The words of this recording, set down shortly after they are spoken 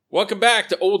Welcome back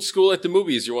to Old School at the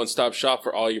Movies, your one-stop shop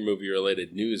for all your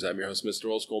movie-related news. I'm your host, Mr.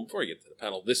 Old School. Before we get to the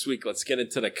panel this week, let's get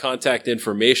into the contact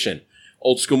information.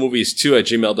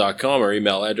 oldschoolmovies2@gmail.com, our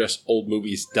email address,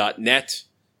 oldmovies.net.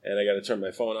 And I got to turn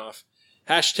my phone off.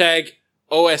 Hashtag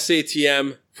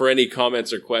OSATM for any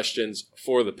comments or questions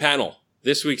for the panel.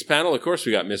 This week's panel, of course,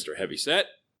 we got Mr. Heavyset.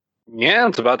 Yeah,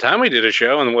 it's about time we did a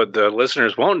show, and what the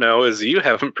listeners won't know is you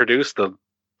haven't produced the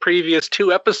previous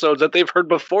 2 episodes that they've heard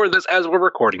before this as we're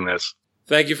recording this.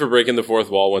 Thank you for breaking the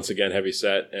fourth wall once again,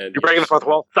 Heavyset. And you're breaking the fourth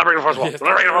wall? Stop breaking the fourth wall. Stop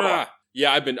breaking the fourth wall.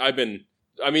 Yeah,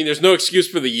 I mean, there's no excuse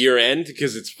for the year end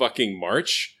because it's fucking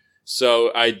March.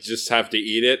 So I just have to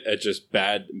eat it. It's just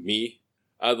bad me.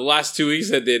 The last 2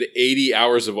 weeks I did 80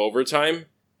 hours of overtime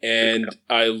and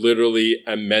I literally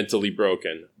am mentally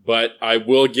broken. But I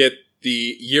will get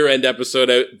the year end episode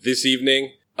out this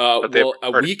evening.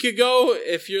 A week ago,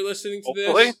 if you're listening to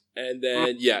this, and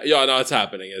then no, it's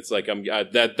happening. It's like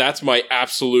that's my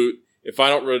absolute. If I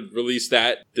don't release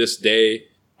that this day,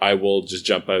 I will just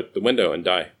jump out the window and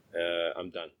die.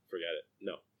 I'm done. Forget it.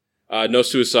 No, no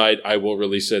suicide. I will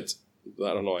release it.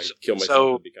 I don't know. I kill myself.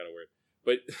 So, would be kind of weird.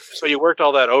 But so you worked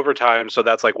all that overtime. So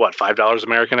that's like what, $5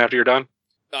 American after you're done?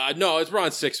 No, it's around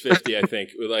 $6.50. I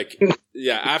think.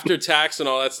 After tax and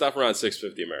all that stuff, around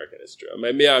 $6.50 American is true. I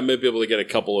might be able to get a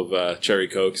couple of cherry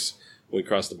cokes when we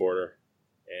cross the border.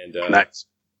 And nice.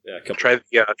 Yeah, try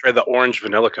the orange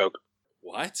vanilla Coke.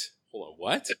 What? Hold on,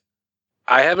 what?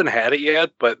 I haven't had it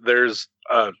yet, but there's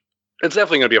it's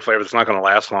definitely going to be a flavor that's not going to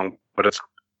last long. But it's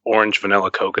orange vanilla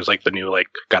Coke is like the new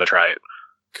gotta try it.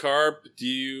 Carp, do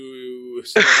you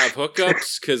still have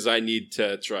hookups? Because I need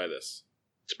to try this.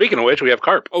 Speaking of which, we have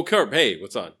Carp. Oh, Carp. Hey,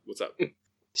 what's on? What's up?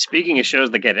 Speaking of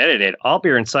shows that get edited, All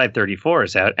Beer Inside 34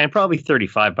 is out, and probably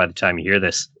 35 by the time you hear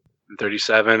this.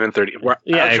 37 and 30.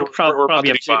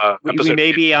 Probably we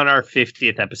may be on our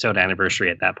 50th episode anniversary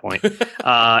at that point.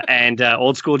 And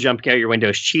Old School jumping out your window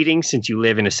is cheating since you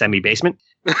live in a semi-basement.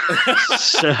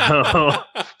 So...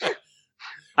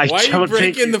 Why are you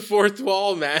breaking the fourth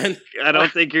wall, man? I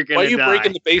don't think you're going to die. Why are you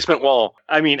breaking the basement wall?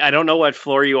 I mean, I don't know what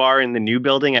floor you are in the new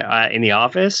building in the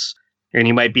office. And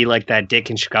you might be like that dick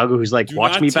in Chicago who's like,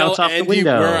 watch me bounce off the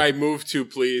window. Where I moved to,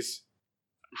 please.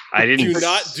 I didn't.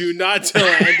 Do not tell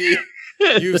Andy.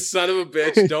 You son of a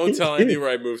bitch. Don't tell Andy where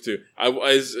I moved to.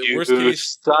 Worst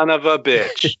case, son of a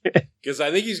bitch. Because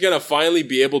I think he's going to finally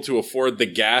be able to afford the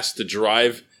gas to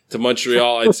drive to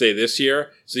Montreal, I'd say this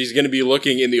year. So he's going to be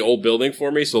looking in the old building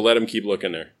for me. So let him keep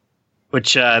looking there.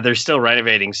 Which they're still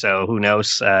renovating. So who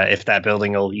knows if that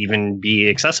building will even be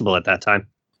accessible at that time.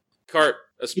 Cart,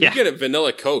 speaking of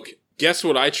vanilla Coke, guess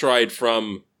what I tried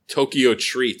from Tokyo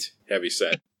Treat,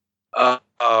 Heavyset? Oh,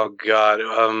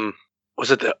 God.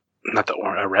 Was it not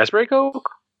the raspberry Coke?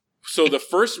 So the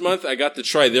first month I got to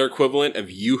try their equivalent of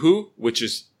Yoo-Hoo, which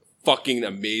is fucking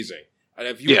amazing.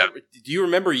 Do you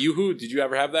remember Yoo-Hoo? Did you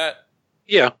ever have that?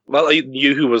 Yeah. Well,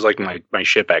 Yoo-Hoo was like my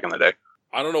shit back in the day.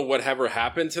 I don't know what ever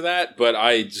happened to that, but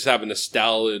I just have a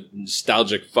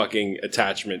nostalgic fucking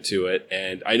attachment to it.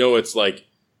 And I know it's like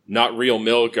not real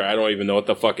milk, or I don't even know what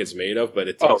the fuck it's made of, but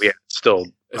it's still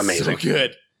amazing. So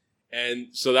good. And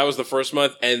so that was the first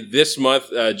month. And this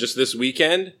month, just this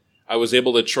weekend, I was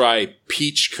able to try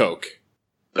Peach Coke.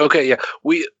 Okay, yeah.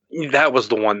 That was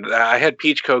the one. I had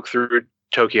Peach Coke through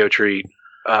Tokyo Treat.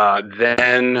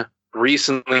 Then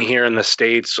recently here in the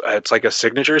States, it's like a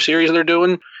signature series they're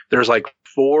doing. There's like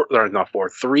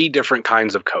 3 different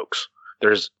kinds of Cokes.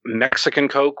 There's Mexican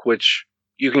Coke, which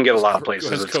you can get a lot of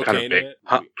places. It's kind of big.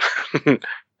 Huh?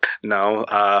 No,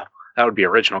 that would be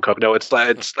original Coke. No, it's like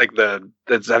I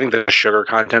think the sugar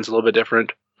content's a little bit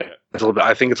different.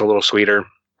 I think it's a little sweeter.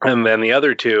 And then the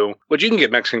other 2, which you can get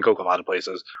Mexican Coke a lot of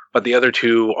places, but the other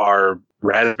 2 are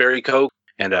raspberry Coke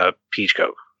and peach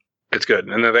Coke. It's good.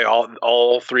 And then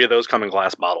all 3 of those come in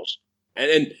glass bottles.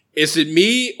 And is it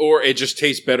me, or it just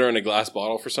tastes better in a glass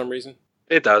bottle for some reason?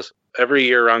 It does. Every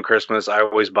year around Christmas, I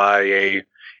always buy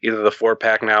either the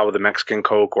 4-pack now with the Mexican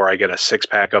Coke, or I get a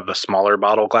 6-pack of the smaller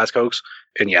bottle glass Cokes.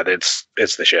 And yeah, it's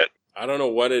the shit. I don't know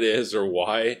what it is or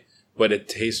why, but it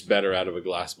tastes better out of a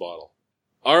glass bottle.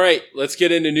 All right, let's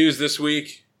get into news this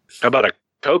week. How about a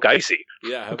Coke Icy?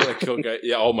 Yeah, how about a Coke Icy?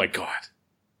 Yeah, oh my God.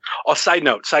 Oh, side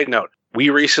note. We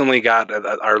recently got at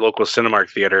our local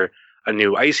Cinemark theater a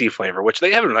new icy flavor, which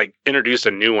they haven't introduced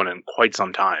a new one in quite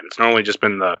some time. It's normally just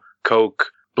been the Coke,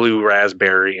 blue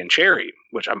raspberry, and cherry,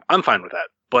 which I'm fine with that.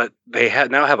 But they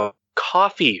now have a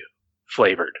coffee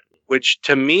flavored, which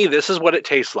to me, this is what it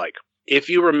tastes like. If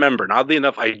you remember, oddly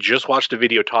enough, I just watched a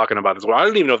video talking about this. Well, I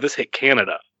don't even know if this hit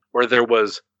Canada, where there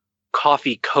was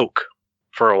coffee Coke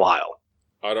for a while.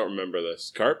 I don't remember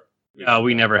this. Carp?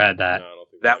 We never had that. No, I don't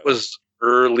think that was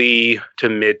early to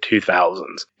mid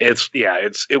 2000s. It's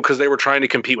because they were trying to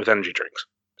compete with energy drinks,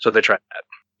 so they tried that.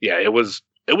 Yeah, it was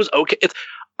okay.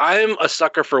 I'm a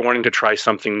sucker for wanting to try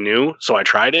something new, so I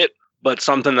tried it. But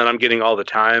something that I'm getting all the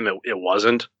time, it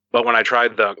wasn't. But when I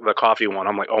tried the coffee one,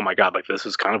 I'm like, oh my god, like this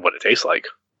is kind of what it tastes like.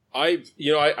 I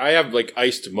have like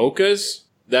iced mochas.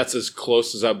 That's as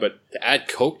close as but to add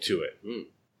Coke to it.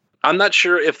 I'm not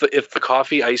sure if the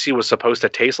coffee icy was supposed to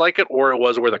taste like it, or it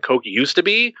was where the Coke used to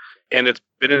be, and it's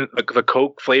been in the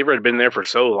Coke flavor had been there for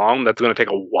so long that's going to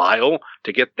take a while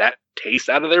to get that taste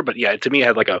out of there. But yeah, to me, it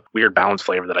had like a weird balanced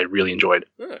flavor that I really enjoyed.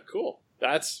 Cool.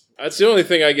 That's the only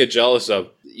thing I get jealous of.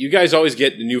 You guys always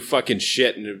get the new fucking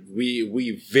shit, and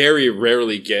we very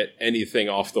rarely get anything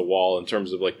off the wall in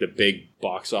terms of like the big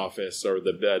box office or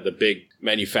the big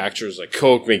manufacturers like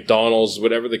Coke, McDonald's,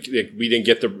 whatever. We didn't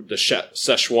get the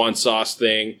Szechuan sauce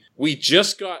thing. We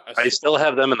just got. I still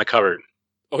have them in the cupboard.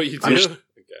 Oh, you do? Okay.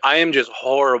 I am just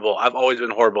horrible. I've always been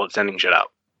horrible at sending shit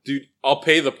out. Dude, I'll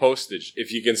pay the postage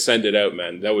if you can send it out,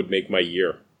 man. That would make my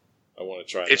year. I want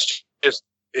to try that.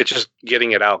 It's just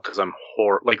getting it out because I'm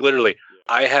horrible. Like, literally,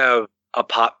 I have a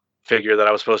pop figure that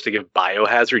I was supposed to give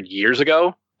Biohazard years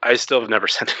ago. I still have never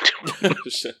sent it to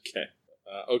him.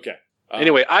 Okay.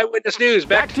 Anyway, Eyewitness News.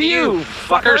 Back to you,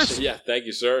 fuckers. Yeah, thank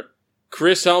you, sir.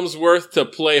 Chris Hemsworth to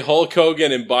play Hulk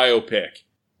Hogan in biopic.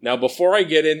 Now, before I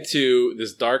get into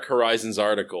this Dark Horizons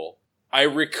article, I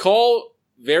recall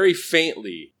very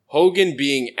faintly Hogan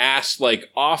being asked, like,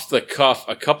 off the cuff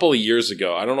a couple of years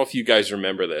ago. I don't know if you guys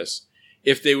remember this.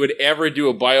 If they would ever do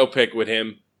a biopic with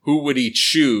him, who would he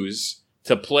choose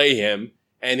to play him?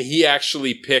 And he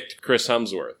actually picked Chris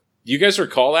Hemsworth. Do you guys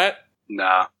recall that?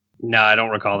 Nah. No, I don't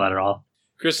recall that at all.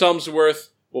 Chris Hemsworth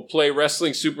will play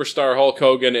wrestling superstar Hulk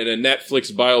Hogan in a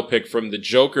Netflix biopic from the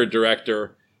Joker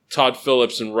director Todd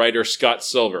Phillips and writer Scott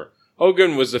Silver.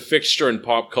 Hogan was a fixture in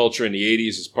pop culture in the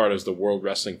 80s as part of the World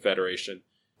Wrestling Federation,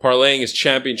 parlaying his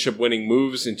championship-winning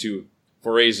moves into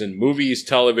forays in movies,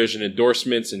 television,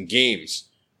 endorsements, and games.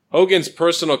 Hogan's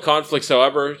personal conflicts,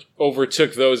 however,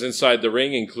 overtook those inside the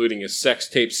ring, including a sex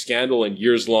tape scandal and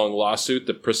years-long lawsuit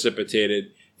that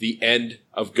precipitated the end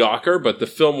of Gawker, but the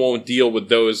film won't deal with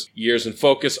those years and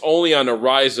focus only on a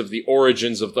rise of the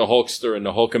origins of the Hulkster and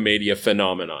the Hulkamania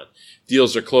phenomenon.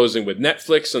 Deals are closing with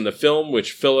Netflix on the film,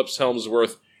 which Phillips,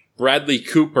 Hemsworth, Bradley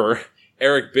Cooper,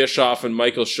 Eric Bischoff, and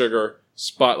Michael Sugar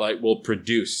Spotlight will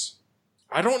produce.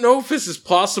 I don't know if this is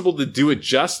possible to do it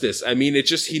justice. I mean,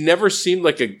 he never seemed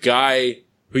like a guy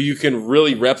who you can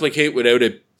really replicate without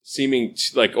it seeming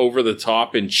like over the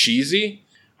top and cheesy.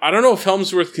 I don't know if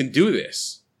Hemsworth can do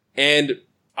this. And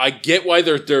I get why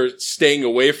they're staying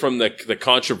away from the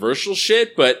controversial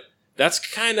shit, but that's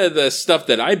kind of the stuff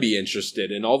that I'd be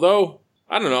interested in. Although,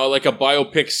 I don't know, like a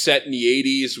biopic set in the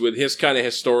 80s with his kind of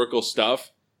historical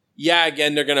stuff. Yeah,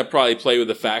 again, they're going to probably play with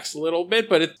the facts a little bit,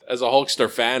 but as a Hulkster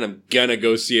fan, I'm going to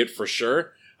go see it for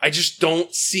sure. I just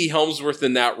don't see Hemsworth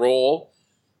in that role.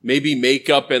 Maybe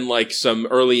makeup and like some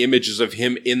early images of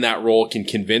him in that role can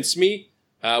convince me.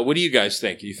 What do you guys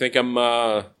think? Do you think I'm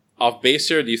off base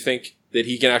here? Do you think that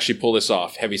he can actually pull this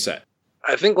off? Heavy set.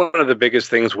 I think one of the biggest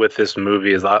things with this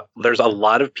movie is that there's a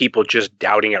lot of people just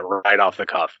doubting it right off the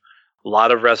cuff. A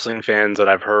lot of wrestling fans that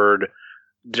I've heard,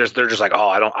 they're just like, oh,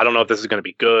 I don't know if this is going to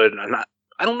be good.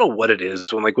 I don't know what it is.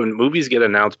 When movies get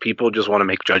announced, people just want to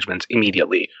make judgments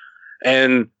immediately.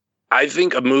 And I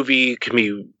think a movie can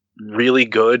be really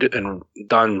good and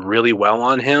done really well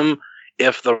on him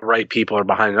if the right people are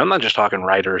behind it. I'm not just talking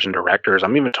writers and directors.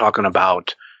 I'm even talking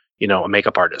about, a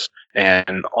makeup artist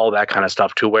and all that kind of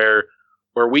stuff to where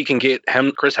we can get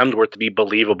Chris Hemsworth to be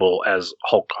believable as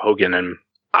Hulk Hogan. And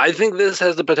I think this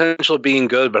has the potential of being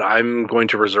good, but I'm going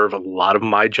to reserve a lot of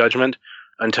my judgment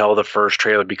until the first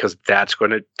trailer because that's going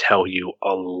to tell you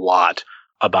a lot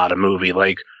about a movie.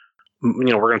 Like, we're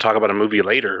going to talk about a movie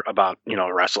later about,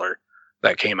 a wrestler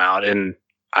that came out. And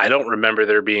I don't remember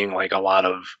there being like a lot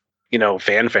of,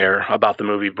 fanfare about the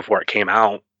movie before it came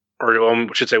out. Or I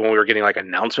should say when we were getting like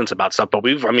announcements about stuff. But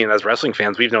as wrestling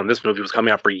fans, we've known this movie was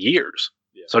coming out for years.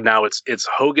 Yeah. So now it's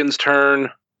Hogan's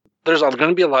turn. There's going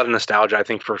to be a lot of nostalgia, I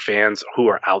think, for fans who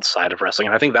are outside of wrestling.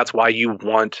 And I think that's why you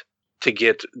want to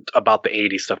get about the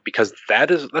 80s stuff, because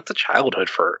that's a childhood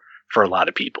for a lot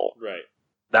of people. Right.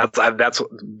 That's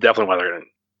definitely why they're going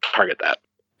to target that.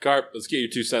 Carp, let's get your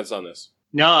 2 cents on this.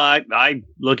 No, I'm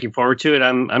looking forward to it.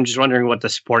 I'm just wondering what the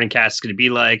supporting cast is going to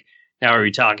be like. Now, are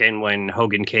we talking when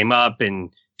Hogan came up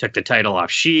and took the title off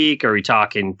Sheik? Are we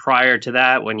talking prior to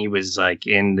that when he was like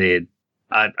in the...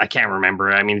 I can't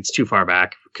remember. I mean, it's too far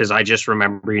back because I just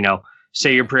remember,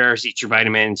 say your prayers, eat your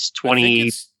vitamins,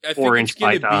 24-inch pythons. I think it's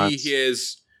going to be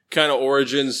his kind of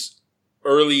origins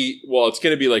it's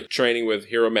going to be like training with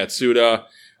Hiro Matsuda,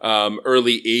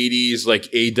 early 80s, like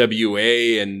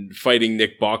AWA and fighting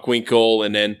Nick Bockwinkel,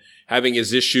 and then having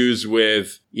his issues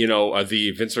with,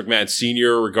 the Vince McMahon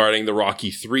Sr. regarding the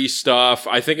Rocky 3 stuff.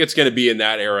 I think it's going to be in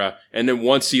that era. And then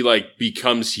once he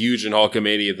becomes huge in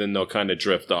Hulkamania, then they'll kind of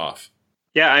drift off.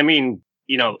 Yeah, I mean,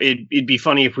 it'd be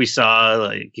funny if we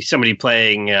saw somebody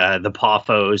playing the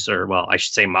Poffos, or, well, I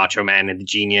should say Macho Man and the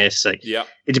Genius. Yeah.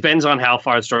 It depends on how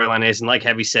far the storyline is. And like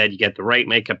Heavy said, you get the right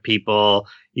makeup people,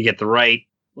 you get the right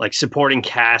supporting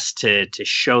cast to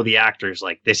show the actors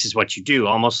this is what you do.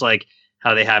 Almost like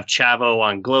how they have Chavo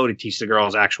on Glow to teach the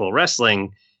girls actual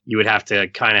wrestling. You would have to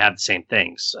kind of have the same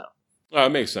things. So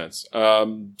it makes sense.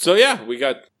 We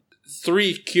got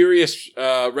 3 curious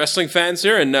wrestling fans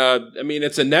here, and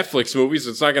it's a Netflix movie,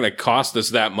 so it's not going to cost us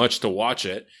that much to watch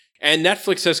it. And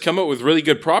Netflix has come up with really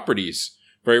good properties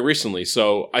very recently,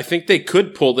 so I think they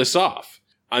could pull this off.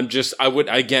 I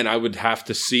would have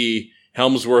to see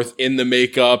Helmsworth in the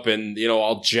makeup and,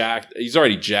 all jacked. He's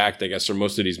already jacked, I guess, for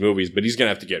most of these movies, but he's going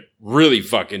to have to get really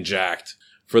fucking jacked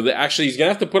he's going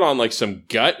to have to put on some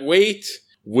gut weight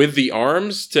with the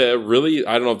arms to really,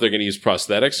 I don't know if they're going to use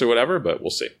prosthetics or whatever, but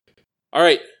we'll see. All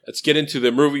right, let's get into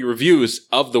the movie reviews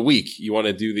of the week. You want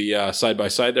to do the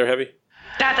side-by-side there, Heavy?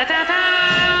 Da, da, da,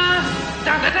 da!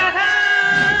 Da, da, da, da!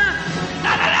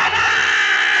 Da, da, da,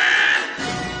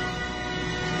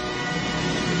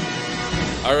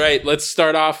 da! All right, let's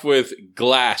start off with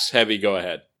Glass. Heavy, go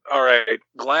ahead. All right,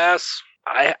 Glass.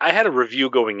 I had a review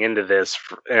going into this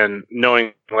and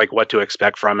knowing what to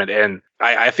expect from it, and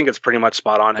I think it's pretty much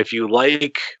spot on. If you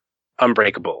like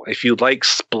Unbreakable, if you like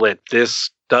Split, this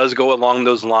does go along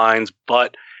those lines,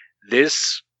 but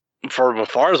this, for as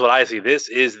far as what I see, this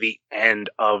is the end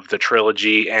of the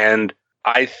trilogy, and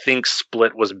I think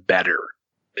Split was better.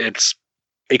 It's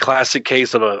a classic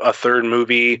case of a third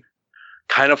movie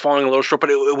kind of falling a little short, but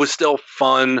it was still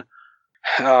fun.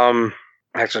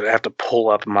 Actually, I have to pull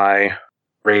up my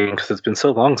rating because it's been so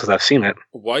long since I've seen it.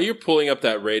 While you're pulling up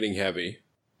that rating, Heavy,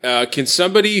 can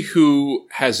somebody who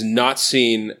has not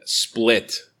seen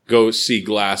Split go see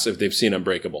Glass if they've seen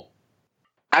Unbreakable?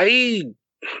 I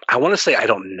want to say I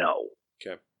don't know.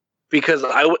 Okay. Because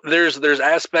there's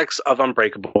aspects of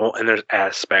Unbreakable and there's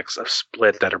aspects of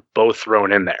Split that are both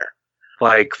thrown in there.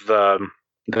 Like the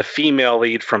female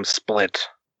lead from Split,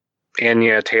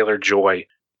 Anya Taylor-Joy.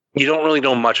 You don't really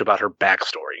know much about her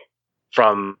backstory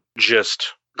from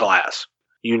just Glass.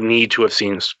 You need to have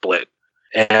seen Split.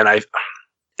 And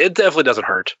it definitely doesn't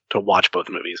hurt to watch both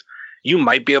movies. You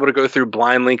might be able to go through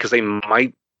blindly because they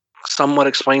might somewhat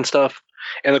explain stuff.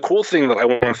 And the cool thing that I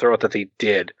want to throw out that they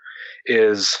did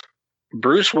is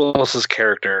Bruce Willis's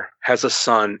character has a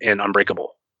son in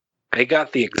Unbreakable. They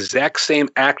got the exact same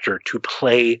actor to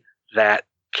play that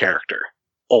character.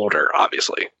 Older,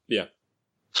 obviously. Yeah.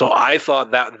 So I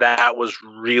thought that was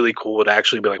really cool to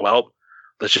actually be well,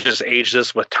 let's just age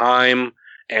this with time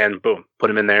and boom, put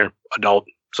him in there, adult.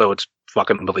 So it's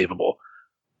fucking believable.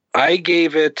 I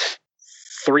gave it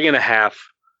 3.5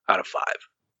 out of 5.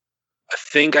 I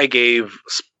think I gave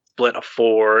Split a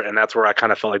 4, and that's where I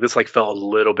kind of felt like this fell a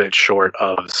little bit short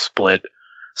of Split.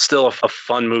 Still a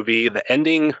fun movie. The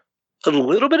ending, a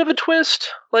little bit of a twist,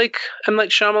 like M. Night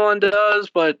Shyamalan does,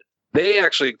 but they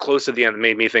actually, close to the end,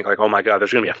 made me think oh my god,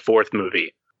 there's going to be a 4th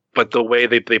movie. But the way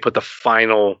they put the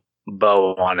final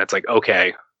bow on it's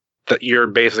okay, that you're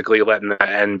basically letting the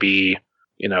end be,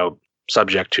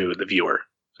 subject to the viewer,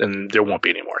 and there won't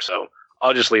be any more. So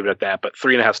I'll just leave it at that, but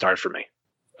 3.5 stars for me.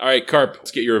 All right, Carp,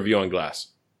 let's get your review on Glass.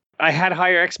 I had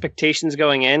higher expectations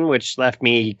going in, which left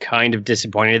me kind of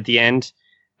disappointed at the end.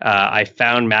 I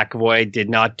found McAvoy did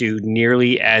not do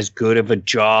nearly as good of a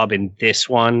job in this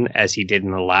one as he did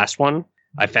in the last one.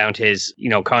 I found his,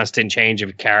 constant change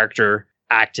of character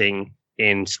acting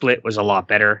in Split was a lot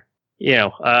better.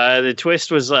 The twist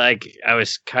was I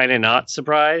was kind of not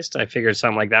surprised. I figured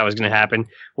something like that was going to happen.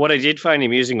 What I did find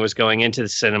amusing was going into the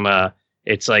cinema,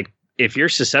 it's if you're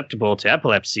susceptible to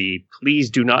epilepsy, please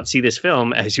do not see this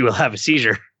film as you will have a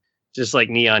seizure. Just like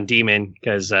Neon Demon,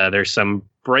 because there's some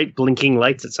bright blinking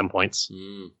lights at some points.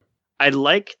 I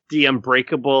like the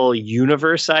Unbreakable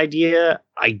universe idea.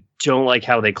 I don't like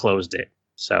how they closed it.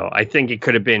 So I think it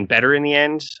could have been better in the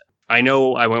end. I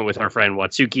know I went with our friend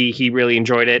Watsuki. He really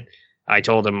enjoyed it. I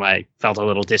told him I felt a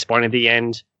little disappointed at the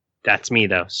end. That's me,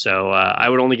 though. So I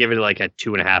would only give it a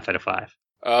 2.5 out of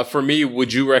 5. For me,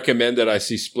 would you recommend that I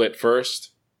see Split first?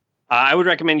 I would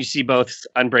recommend you see both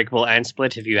Unbreakable and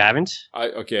Split if you haven't.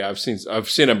 I've seen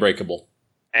Unbreakable.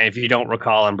 And if you don't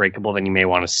recall Unbreakable, then you may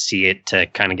want to see it to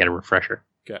kind of get a refresher.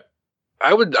 Okay.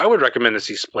 I would recommend to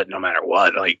see Split no matter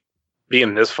what.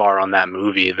 being this far on that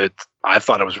movie, that I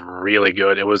thought it was really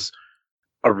good. It was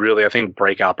a really, I think,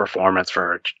 breakout performance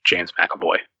for James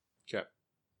McAvoy. Okay.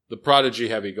 The Prodigy,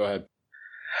 Heavy, go ahead.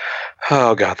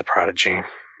 Oh, God, The Prodigy.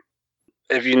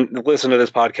 If you listen to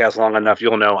this podcast long enough,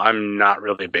 you'll know I'm not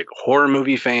really a big horror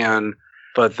movie fan,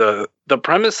 but the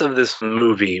premise of this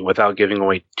movie, without giving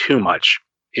away too much,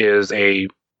 is a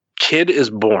kid is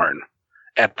born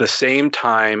at the same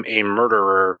time a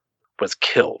murderer was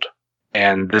killed.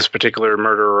 And this particular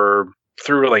murderer,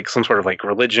 through like some sort of like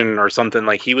religion or something,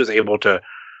 like he was able to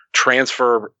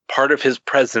transfer part of his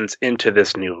presence into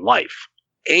this new life.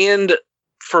 And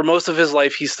for most of his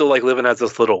life, he's still like living as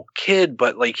this little kid,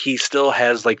 but like he still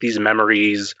has like these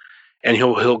memories, and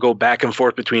he'll go back and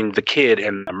forth between the kid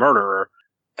and the murderer.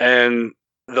 And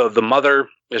the mother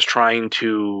is trying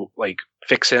to like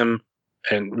fix him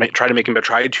and try to make him,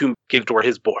 try to get to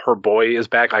where her boy is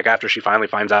back. Like after she finally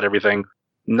finds out everything.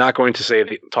 Not going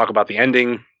to talk about the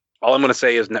ending. All I'm going to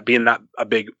say is that being not a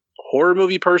big horror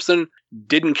movie person,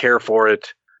 didn't care for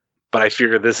it, but I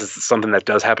figure this is something that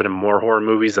does happen in more horror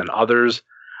movies than others.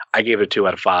 I gave it 2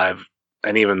 out of 5.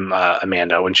 And even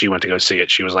Amanda, when she went to go see it,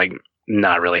 she was like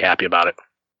not really happy about it.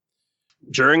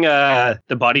 During the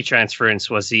body transference,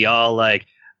 was he all like,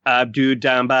 Abdu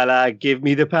Dambala, give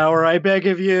me the power, I beg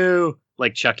of you?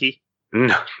 Like Chucky?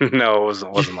 No, it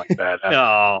wasn't like that.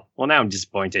 Oh, well, now I'm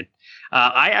disappointed.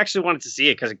 I actually wanted to see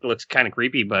it because it looks kind of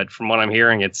creepy, but from what I'm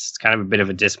hearing, it's kind of a bit of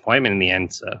a disappointment in the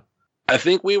end. So I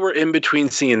think we were in between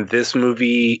seeing this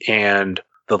movie and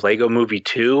the Lego Movie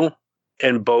 2,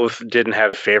 and both didn't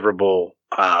have favorable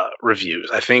reviews.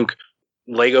 I think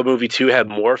Lego Movie 2 had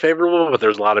more favorable, but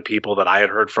there's a lot of people that I had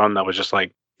heard from that was just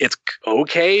like, it's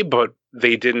okay, but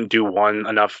they didn't do one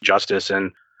enough justice,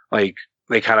 and like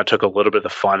they kind of took a little bit of the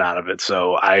fun out of it.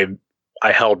 So I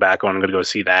held back on, I'm going to go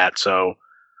see that. So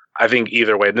I think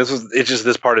either way, it's just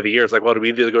this part of the year. It's like, well, do we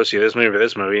either go see this movie or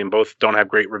this movie? And both don't have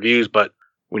great reviews, but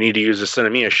we need to use the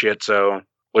Cinemia shit. So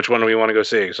which one do we want to go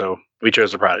see? So we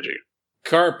chose The Prodigy.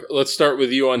 Carp, let's start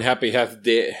with you on Happy Death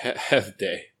Day.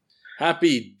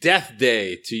 Happy Death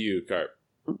Day to you, Carp.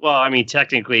 Well, I mean,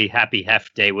 technically, Happy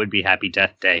Hef Day would be Happy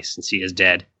Death Day since he is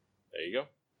dead. There you go.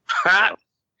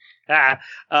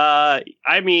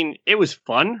 I mean, it was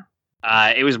fun.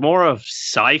 It was more of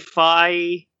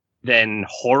sci-fi than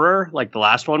horror, like the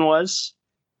last one was.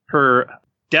 Her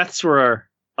deaths were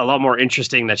a lot more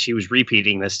interesting that she was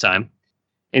repeating this time.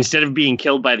 Instead of being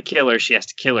killed by the killer, she has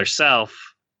to kill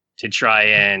herself to try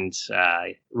and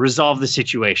resolve the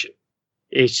situation.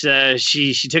 It's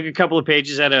she took a couple of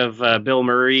pages out of Bill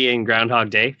Murray in Groundhog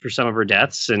Day for some of her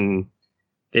deaths, and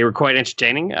they were quite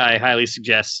entertaining. I highly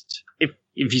suggest, if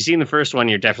you've seen the first one,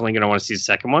 you're definitely going to want to see the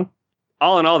second one.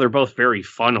 All in all, they're both very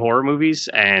fun horror movies,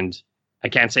 and I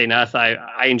can't say enough.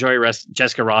 I enjoy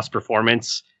Jessica Ross'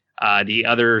 performance. The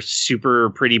other super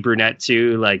pretty brunette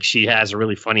too, like she has a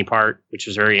really funny part, which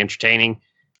was very entertaining.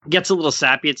 Gets a little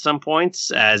sappy at some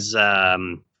points, as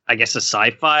I guess a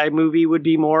sci-fi movie would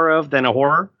be more of than a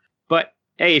horror. But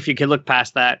hey, if you could look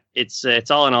past that, it's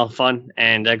all in all fun,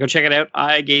 and go check it out.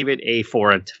 I gave it a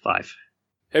 4 out of 5.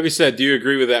 Heavy said, do you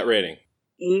agree with that rating?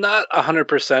 Not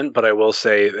 100%, but I will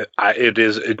say that it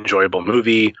is an enjoyable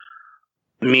movie.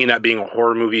 Me not being a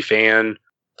horror movie fan,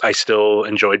 I still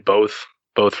enjoyed both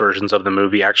versions of the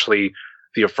movie. Actually,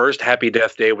 the first Happy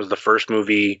Death Day was the first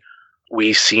movie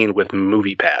we seen with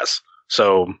MoviePass.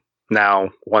 So now,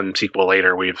 one sequel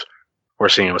later, we're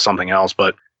seeing it with something else.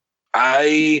 But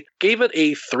I gave it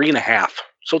a 3.5.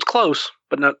 So it's close,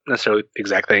 but not necessarily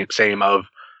exactly same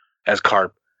as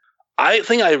Carp. I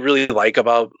think I really like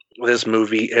about this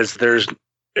movie is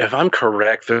if I'm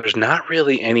correct, there's not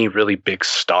really any really big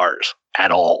stars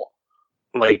at all.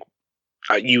 Like,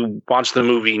 you watch the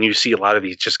movie and you see a lot of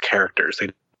these just characters.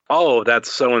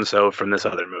 That's so-and-so from this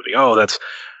other movie.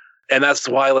 And that's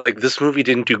why like this movie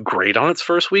didn't do great on its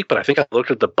first week, but I think I looked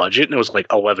at the budget and it was like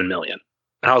 11 million.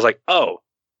 And I was like,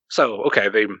 okay,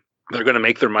 they're going to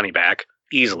make their money back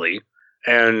easily.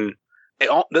 And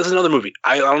this is another movie.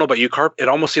 I don't know about you, Carp. It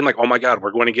almost seemed like, oh my God,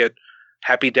 we're going to get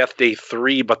Happy Death Day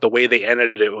 3, but the way they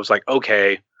ended it was like,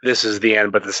 okay, this is the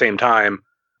end. But at the same time,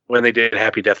 when they did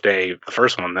Happy Death Day, the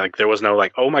first one, like there was no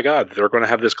like, oh my God, they're going to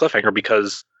have this cliffhanger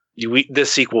because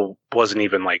this sequel wasn't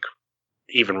even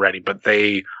ready. But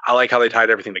I like how they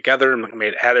tied everything together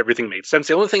and had everything made sense.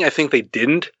 The only thing I think they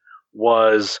didn't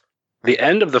was the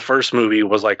end of the first movie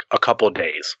was like a couple of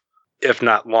days, if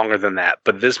not longer than that.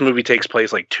 But this movie takes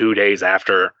place like 2 days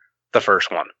after the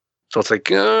first one. So it's like,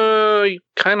 you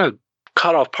kind of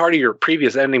cut off part of your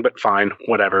previous ending, but fine,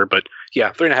 whatever. But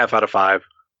yeah, 3.5 out of 5.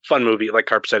 Fun movie. Like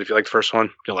Carp said, if you like the first one,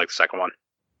 you'll like the second one.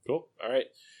 Cool. All right.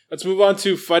 Let's move on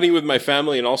to Fighting with My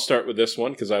Family, and I'll start with this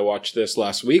one because I watched this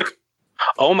last week.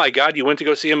 Oh my God, you went to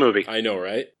go see a movie. I know,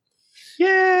 right?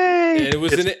 Yay! And it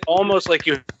was almost like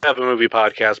you have a movie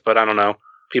podcast, but I don't know.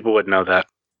 People would know that.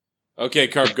 Okay,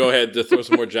 Carp, go ahead to throw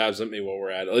some more jabs at me while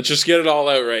we're at it. Let's just get it all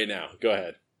out right now. Go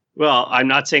ahead. Well, I'm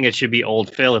not saying it should be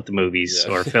old Phil at the movies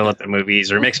or Phil at the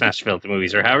movies or Mixmaster Phil at the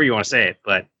movies or however you want to say it.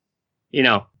 But,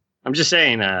 I'm just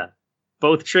saying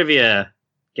both trivia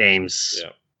games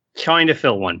kind of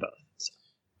Phil won both. So.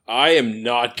 I am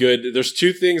not good. There's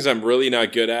two things I'm really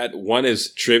not good at. One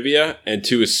is trivia and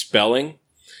two is spelling.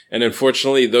 And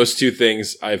unfortunately, those two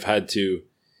things I've had to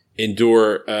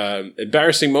endure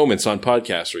embarrassing moments on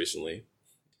podcasts recently.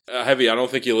 Heavy, I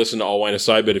don't think you listen to All Wine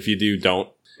Aside, but if you do, don't.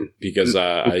 Because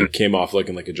I came off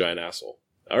looking like a giant asshole.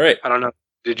 All right. I don't know.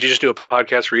 Did you just do a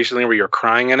podcast recently where you're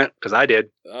crying in it? Because I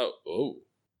did.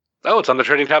 Oh, it's on the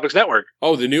Trending Topics Network.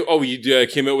 Oh, you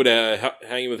came out with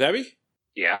Hanging with Heavy?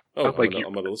 Yeah. Oh, I'm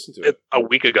going to listen to it. A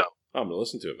week ago. I'm going to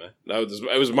listen to it, man.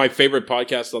 It was my favorite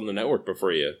podcast on the network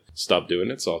before you stopped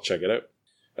doing it, so I'll check it out.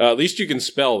 At least you can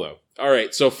spell, though. All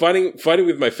right, so fighting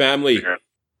with my family.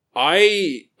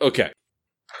 Okay.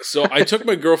 So I took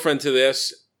my girlfriend to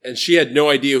this, and she had no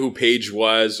idea who Paige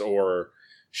was, or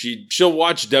she'll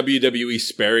watch WWE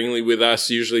sparingly with us,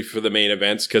 usually for the main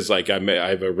events, because I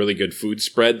have a really good food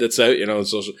spread that's out, on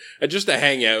social, just to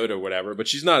hang out or whatever. But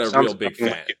she's not a real big fan.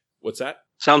 Like what's that?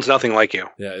 Sounds nothing like you.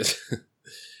 Yeah.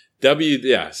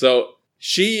 So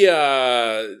she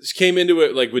came into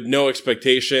it with no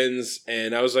expectations,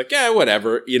 and I was like, yeah,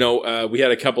 whatever. We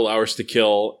had a couple hours to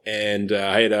kill, and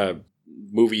I had a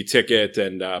movie ticket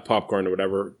and popcorn or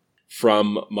whatever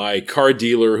from my car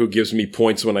dealer who gives me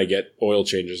points when I get oil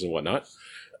changes and whatnot.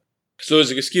 So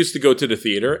there's an excuse to go to the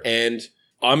theater, and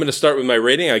I'm going to start with my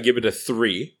rating. I give it a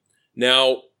 3.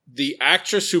 Now, the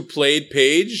actress who played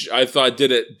Paige, I thought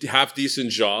did a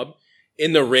half-decent job.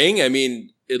 In the ring, I mean,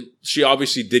 she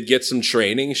obviously did get some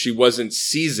training. She wasn't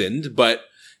seasoned, but,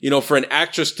 for an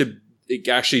actress to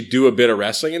actually do a bit of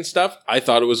wrestling and stuff, I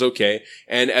thought it was okay.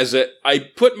 And I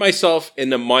put myself in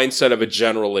the mindset of a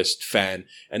generalist fan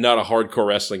and not a hardcore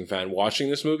wrestling fan watching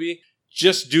this movie,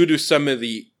 just due to some of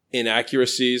the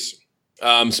inaccuracies,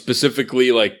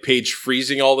 specifically like Paige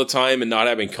freezing all the time and not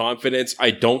having confidence.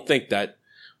 I don't think that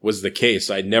was the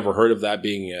case. I'd never heard of that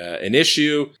being an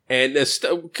issue. And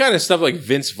kind of stuff like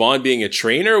Vince Vaughn being a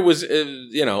trainer was,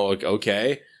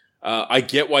 okay. I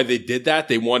get why they did that.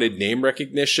 They wanted name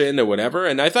recognition or whatever.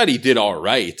 And I thought he did all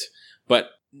right.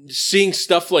 But seeing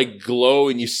stuff like Glow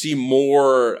and you see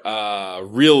more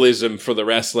realism for the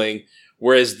wrestling,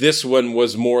 whereas this one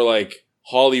was more like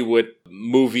Hollywood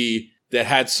movie that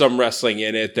had some wrestling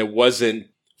in it that wasn't,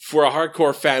 for a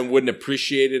hardcore fan, wouldn't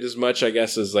appreciate it as much, I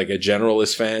guess, as like a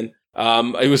generalist fan.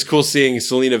 It was cool seeing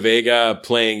Selena Vega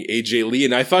playing AJ Lee,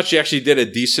 and I thought she actually did a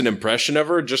decent impression of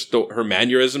her, just her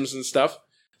mannerisms and stuff.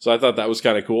 So I thought that was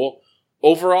kind of cool.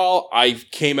 Overall, I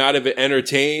came out of it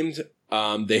entertained.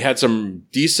 They had some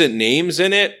decent names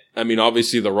in it. I mean,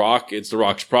 obviously The Rock, it's The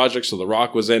Rock's project, so The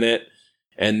Rock was in it.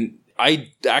 And I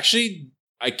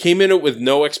came in it with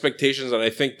no expectations, and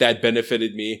I think that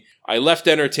benefited me. I left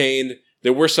entertained.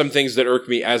 There were some things that irked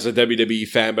me as a WWE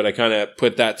fan, but I kind of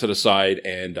put that to the side,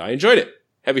 and I enjoyed it.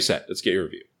 Heavy set. Let's get your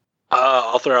review.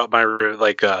 I'll throw out my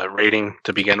rating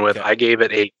to begin with. Okay. I gave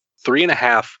it a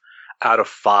 3.5 out of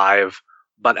 5,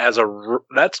 but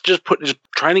that's just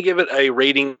trying to give it a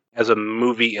rating as a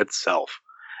movie itself.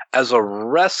 As a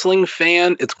wrestling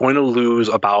fan, it's going to lose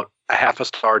about a half a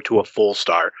star to a full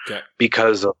star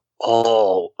because of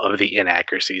all of the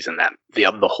inaccuracies in that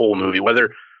the whole movie.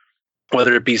 Whether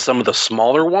it be some of the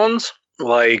smaller ones,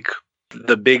 like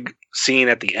the big scene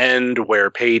at the end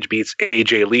where Paige beats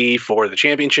AJ Lee for the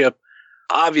championship.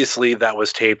 Obviously, that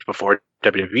was taped before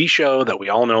a WWE show that we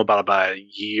all know about a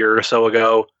year or so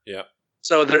ago. Yeah.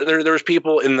 So there was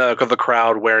people in the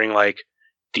crowd wearing like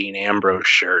Dean Ambrose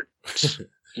shirts,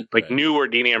 like newer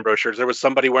Dean Ambrose shirts. There was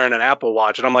somebody wearing an Apple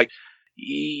Watch, and I'm like,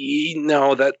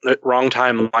 no, that wrong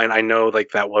timeline. I know like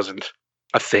that wasn't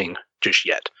a thing just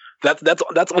yet.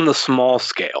 That's on the small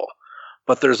scale.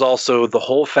 But there's also the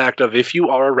whole fact of if you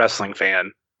are a wrestling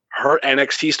fan, her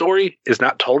NXT story is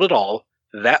not told at all.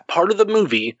 That part of the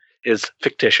movie is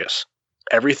fictitious.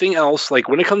 Everything else, like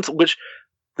when it comes to which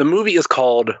the movie is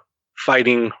called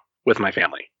Fighting with My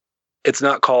Family. It's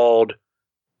not called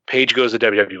Paige Goes to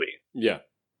WWE. Yeah.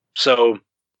 So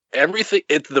everything,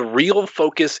 the real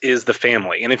focus is the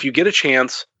family. And if you get a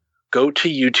chance, go to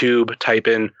YouTube, type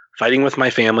in Fighting with My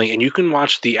Family, and you can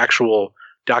watch the actual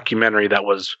documentary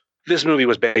this movie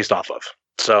was based off of.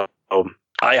 So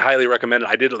I highly recommend it.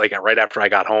 I did it like right after I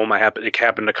got home. It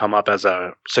happened to come up as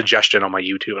a suggestion on my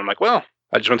YouTube. I'm like, well,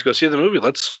 I just went to go see the movie.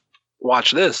 Let's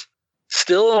watch this.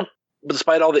 Still,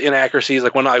 despite all the inaccuracies,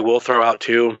 like one I will throw out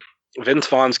too, Vince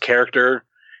Vaughn's character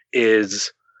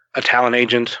is a talent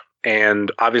agent,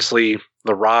 and obviously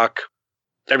The Rock,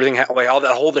 everything, like all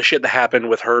that whole the shit that happened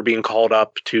with her being called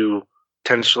up to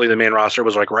potentially the main roster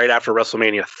was like right after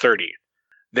WrestleMania 30.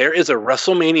 There is a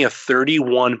WrestleMania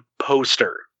 31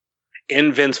 poster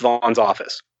in Vince Vaughn's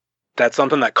office. That's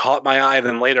something that caught my eye.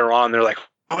 Then later on, they're like,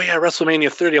 "Oh yeah,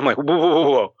 WrestleMania 30." I'm like,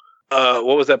 "Whoa.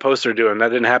 What was that poster doing?" That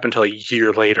didn't happen until a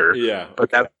year later. Yeah,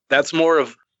 but that's more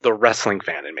of the wrestling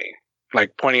fan in me,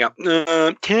 like pointing out,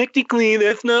 technically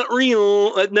that's not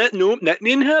real. Nope, that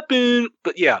didn't happen.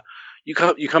 But yeah, you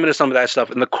come into some of that stuff,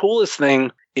 and the coolest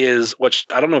thing is, which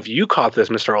I don't know if you caught this,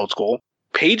 Mr. Old School.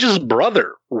 Paige's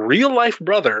brother, real life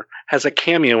brother, has a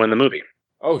cameo in the movie.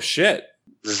 Oh shit!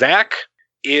 Zach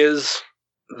is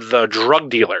the drug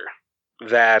dealer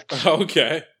that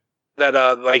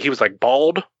like he was like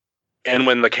bald, and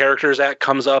when the character Zach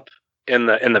comes up in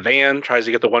the van, tries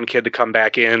to get the one kid to come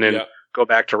back in and go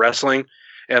back to wrestling,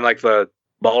 and like the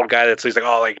bald guy he's like,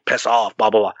 oh, like piss off, blah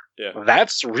blah blah. Yeah,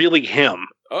 that's really him.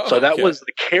 Oh, so that was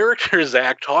the character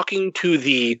Zach talking to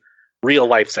the real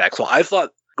life Zach. So I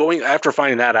thought, after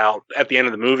finding that out at the end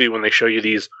of the movie when they show you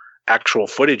these actual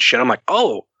footage shit, I'm like,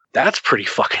 oh, that's pretty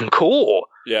fucking cool.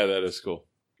 Yeah, that is cool.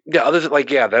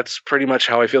 Yeah, that's pretty much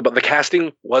how I feel. But the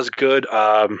casting was good.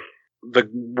 The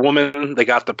woman they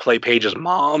got to play Paige's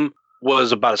mom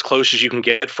was about as close as you can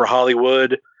get for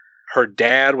Hollywood. Her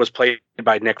dad was played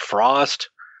by Nick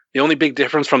Frost. The only big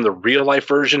difference from the real life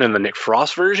version and the Nick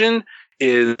Frost version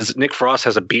is Nick Frost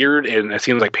has a beard, and it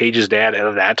seems like Paige's dad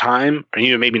at that time, or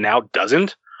even maybe now,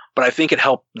 doesn't. But I think it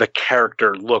helped the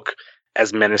character look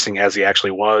as menacing as he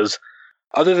actually was.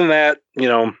 Other than that,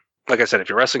 like I said, if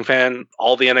you're a wrestling fan,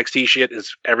 all the NXT shit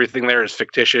everything there is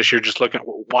fictitious. You're just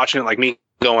watching it like me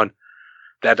going,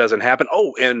 that doesn't happen.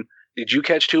 Oh, and did you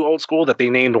catch too, Old School, that they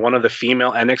named one of the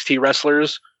female NXT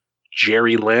wrestlers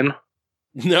Jerry Lynn?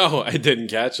 No, I didn't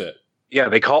catch it. Yeah,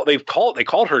 they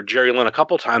called her Jerry Lynn a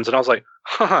couple times, and I was like,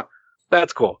 haha,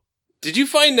 that's cool. Did you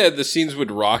find that the scenes with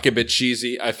Rock a bit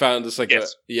cheesy? I found this when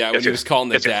he was calling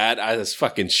the dad, I was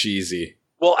fucking cheesy.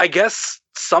 Well, I guess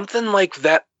something like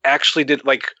that actually did,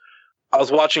 like, I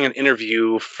was watching an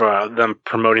interview for them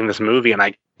promoting this movie, and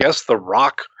I guess The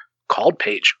Rock called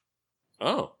Paige.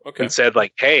 Oh, okay. And said,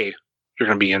 like, hey, you're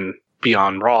going to be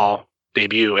on Raw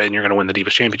debut, and you're going to win the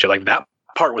Divas Championship. Like, that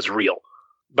part was real.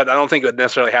 But I don't think it would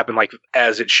necessarily happen, like,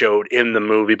 as it showed in the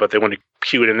movie, but they wanted to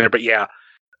cue it in there. But yeah,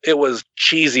 it was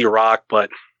cheesy Rock, but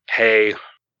hey,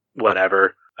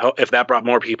 whatever. If that brought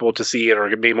more people to see it or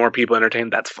made more people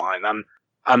entertained, that's fine. I'm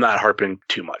not harping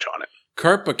too much on it.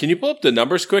 Kurt, but can you pull up the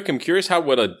numbers quick? I'm curious how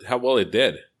well it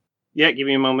did. Yeah, give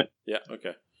me a moment. Yeah,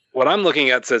 okay. What I'm looking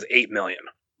at says 8 million,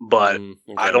 but okay.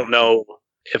 I don't know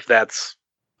if that's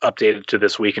updated to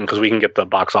this weekend because we can get the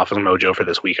box office mojo for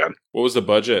this weekend. What was the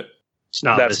budget? It's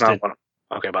not listed. Not what,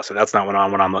 okay, but so that's not what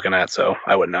I'm looking at, so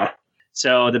I wouldn't know.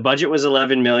 So the budget was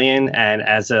 11 million, and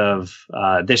as of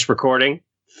this recording,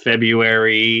 March.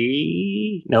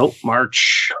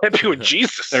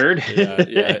 Jesus. 3rd.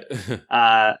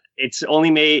 Yeah.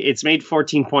 It's made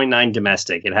 14.9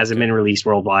 domestic. It hasn't been released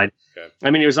worldwide. Okay.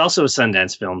 I mean, it was also a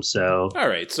Sundance film, so. All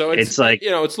right, so it's like,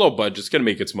 it's low budget. It's going to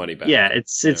make its money back. Yeah,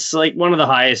 it's like one of the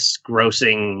highest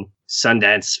grossing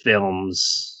Sundance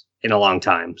films in a long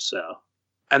time. So.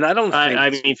 And I don't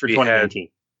think for 2019.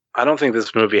 I don't think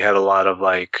this movie had a lot of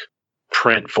like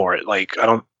print for it. Like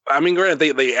granted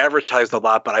they advertised a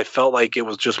lot, but I felt like it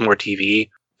was just more TV,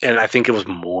 and I think it was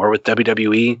more with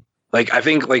WWE. Like I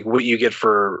think like what you get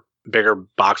for bigger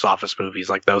box office movies,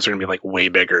 like those are gonna be like way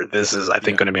bigger. This is I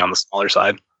think going to be on the smaller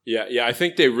side. Yeah. I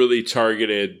think they really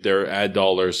targeted their ad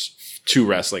dollars to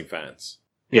wrestling fans.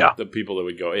 Yeah, the people that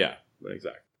would go. Yeah,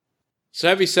 exactly. So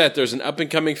Heavy Set, there's an up and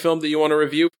coming film that you want to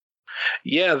review.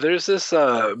 Yeah, there's this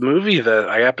movie that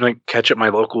I happened to catch at my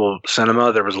local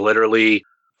cinema. There was literally,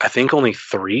 I think, only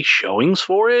 3 showings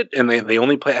for it, and they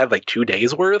only had like 2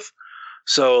 days worth.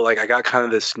 So like I got kind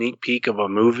of this sneak peek of a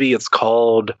movie. It's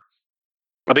called,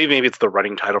 maybe it's the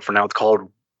running title for now. It's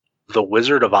called The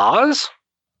Wizard of Oz.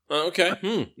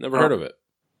 Okay, never heard of it.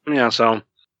 Yeah, so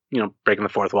breaking the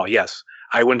fourth wall. Yes,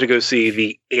 I went to go see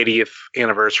the 80th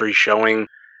anniversary showing,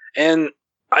 and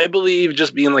I believe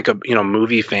just being like a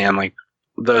movie fan, like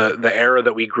the era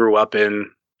that we grew up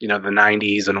in, the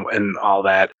 90s and all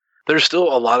that, there's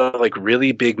still a lot of like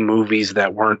really big movies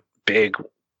that weren't big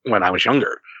when I was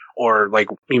younger, or like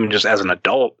even just as an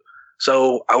adult.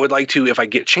 So I would like to, if I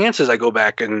get chances, I go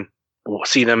back and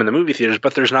see them in the movie theaters,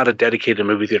 but there's not a dedicated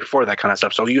movie theater for that kind of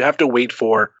stuff. So you have to wait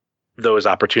for those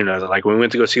opportunities. Like when we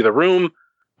went to go see The Room,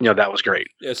 that was great.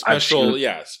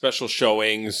 Yeah, special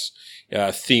showings,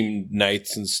 themed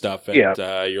nights and stuff at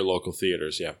your local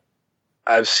theaters. Yeah.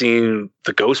 I've seen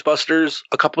the Ghostbusters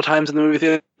a couple times in the movie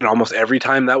theater, and almost every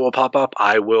time that will pop up,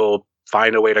 I will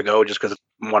find a way to go just because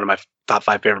it's one of my top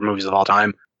 5 favorite movies of all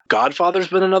time. Godfather's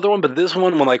been another one, but this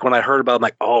one, when I heard about it, I'm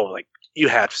like, oh, like you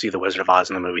have to see The Wizard of Oz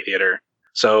in the movie theater.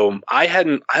 So I've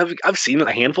seen it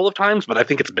a handful of times, but I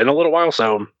think it's been a little while,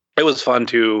 so it was fun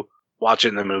to watch it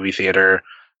in the movie theater.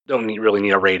 Don't really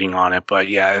need a rating on it, but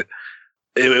yeah,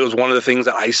 it was one of the things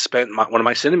that I spent one of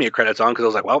my Cinemia credits on because I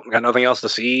was like, well, I got nothing else to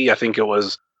see. I think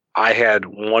I had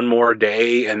one more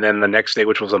day, and then the next day,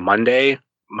 which was a Monday,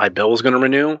 my bill was going to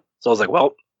renew. So I was like,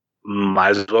 well, might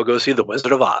as well go see The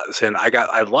Wizard of Oz. And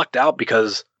I lucked out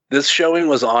because this showing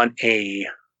was on a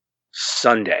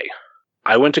Sunday.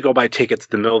 I went to go buy tickets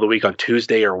the middle of the week on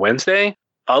Tuesday or Wednesday.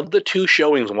 Of the 2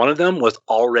 showings, one of them was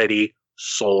already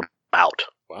sold out.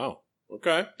 Wow.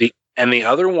 Okay. The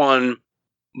other one,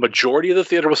 majority of the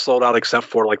theater was sold out except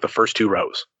for like the first 2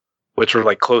 rows, which were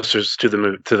like closest to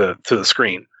the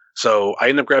screen. So I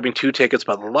ended up grabbing 2 tickets,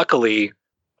 but luckily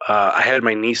I had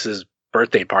my niece's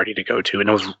birthday party to go to, and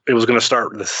it was going to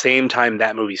start the same time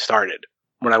that movie started.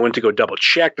 When I went to go double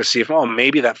check to see if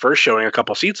maybe that first showing a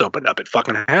couple seats opened up, it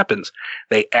fucking happens.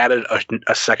 They added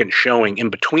a second showing in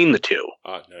between the 2.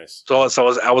 Oh, nice. So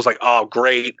I was like, oh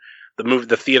great.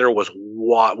 The theater was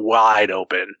wide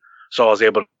open. So I was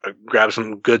able to grab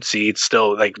some good seats.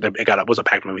 Still, like it was a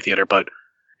packed movie theater, but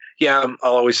yeah,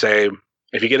 I'll always say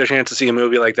if you get a chance to see a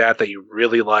movie like that you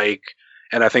really like,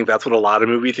 and I think that's what a lot of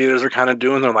movie theaters are kind of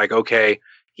doing. They're like, okay,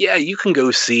 yeah, you can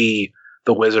go see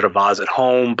The Wizard of Oz at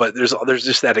home, but there's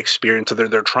just that experience. So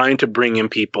they're trying to bring in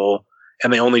people,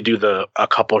 and they only do a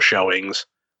couple showings.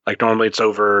 Like normally it's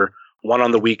over one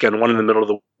on the weekend, one in the middle of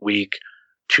the week,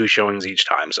 2 showings each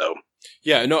time. So.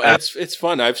 Yeah, no, it's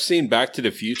fun. I've seen Back to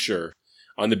the Future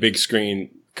on the big screen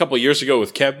a couple of years ago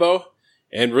with Kevbo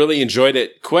and really enjoyed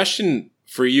it. Question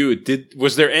for you,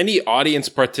 was there any audience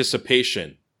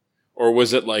participation, or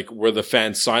was it like, were the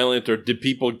fans silent, or did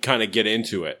people kind of get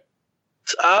into it?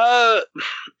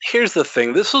 Here's the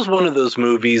thing. This was one of those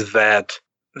movies that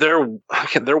there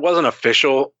wasn't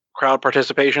official crowd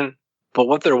participation, but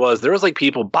what there was like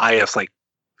people biased, like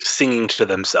singing to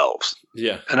themselves.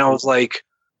 Yeah. And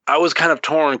I was kind of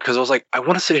torn because I was like, I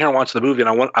want to sit here and watch the movie, and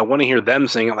I want to hear them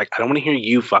sing it. Like, I don't want to hear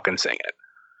you fucking sing it.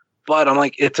 But I'm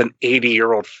like, it's an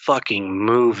 80-year-old fucking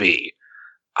movie.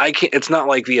 It's not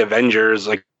like the Avengers,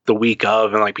 like the week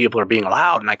of, and like people are being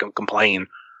loud and I can complain.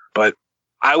 But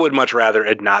I would much rather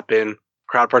it not been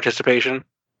crowd participation.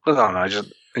 I don't know. I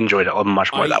just enjoyed it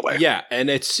much more that way. Yeah, and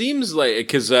it seems like,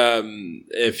 because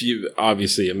if you,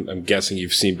 obviously, I'm guessing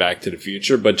you've seen Back to the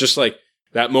Future, but just like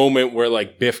that moment where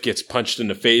like Biff gets punched in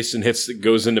the face and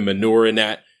goes into manure and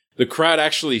that, the crowd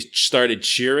actually started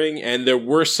cheering, and there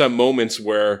were some moments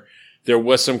where there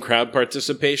was some crowd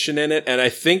participation in it, and I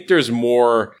think there's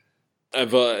more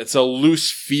of it's a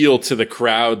loose feel to the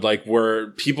crowd, like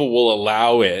where people will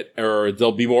allow it, or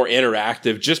they'll be more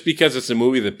interactive just because it's a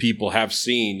movie that people have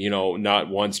seen, not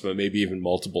once, but maybe even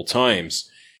multiple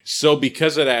times. So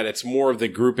because of that, it's more of the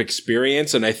group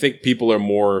experience. And I think people are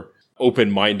more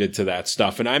open-minded to that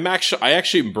stuff. And I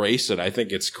actually embrace it. I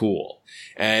think it's cool.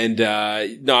 And,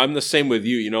 no, I'm the same with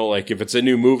you, like if it's a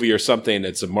new movie or something,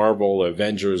 it's a Marvel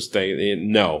Avengers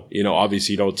thing. No,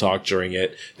 obviously don't talk during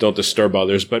it. Don't disturb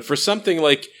others. But for something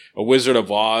like a Wizard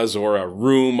of Oz or a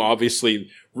Room, obviously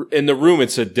in the Room,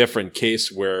 it's a different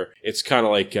case where it's kind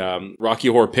of like, Rocky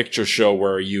Horror Picture Show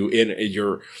where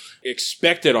you're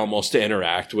expected almost to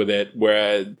interact with it,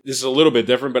 where this is a little bit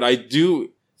different, but I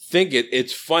do think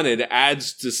it's fun. It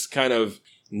adds this kind of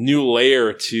new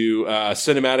layer to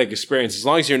cinematic experience, as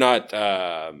long as you're not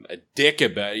a dick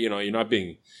about,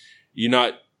 you're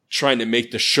not trying to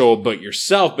make the show about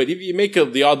yourself. But if you make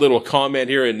the odd little comment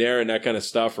here and there and that kind of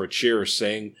stuff, or cheer or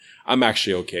sing, I'm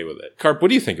actually okay with it. Carp, what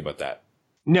do you think about that?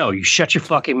 No, you shut your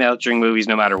fucking mouth during movies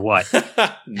no matter what.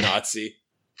 Nazi.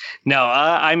 No,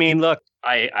 I mean, look,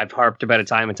 I've harped about it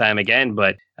time and time again,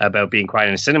 but about being quiet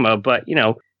in a cinema. But,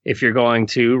 if you're going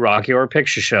to Rocky Horror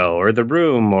Picture Show or The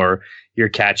Room, or you're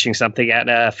catching something at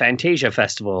a Fantasia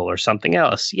festival or something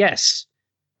else, yes,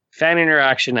 fan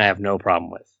interaction I have no problem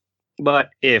with. But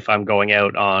if I'm going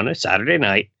out on a Saturday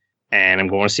night and I'm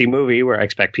going to see a movie where I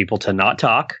expect people to not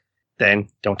talk, then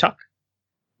don't talk.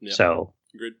 Yeah. So,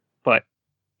 good. But,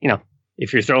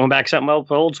 if you're throwing back something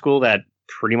old school that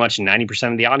pretty much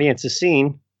 90% of the audience has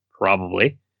seen,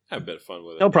 probably have a bit of fun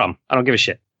with it. No problem. I don't give a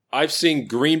shit. I've seen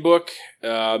Green Book.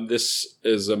 This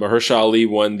is Mahershala Ali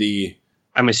won the...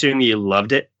 I'm assuming you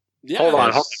loved it. Yeah, Hold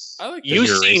on. I like You've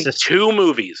seen two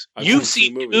movies. You've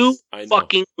seen two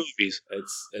fucking movies.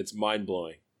 It's mind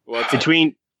blowing.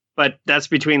 But that's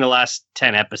between the last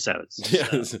 10 episodes.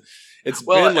 Yeah, it's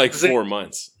been like 4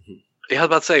 months. Yeah, I was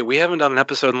about to say we haven't done an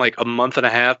episode in like a month and a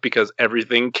half because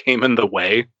everything came in the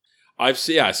way. I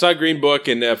saw Green Book,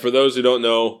 and for those who don't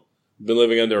know, been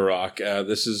living under a rock.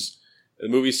 This is a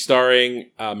movie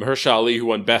starring Mahershala Ali, who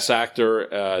won Best Actor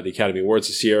the Academy Awards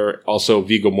this year. Also,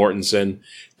 Viggo Mortensen.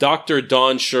 Dr.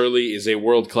 Don Shirley is a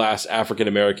world-class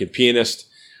African-American pianist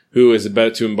who is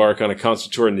about to embark on a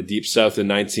concert tour in the Deep South in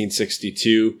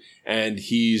 1962. And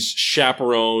he's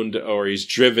chaperoned, or he's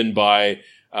driven by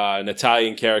an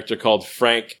Italian character called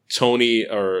Frank Tony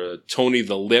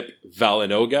the Lip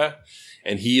Valenoga.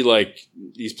 And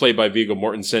he's played by Viggo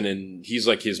Mortensen, and he's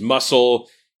like his muscle.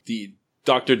 The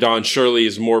Dr. Don Shirley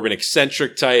is more of an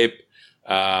eccentric type.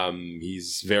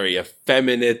 He's very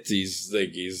effeminate. He's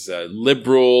a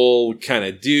liberal kind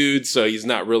of dude. So he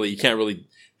can't really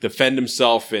defend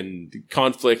himself in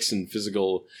conflicts and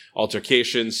physical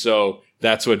altercations. So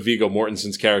that's what Viggo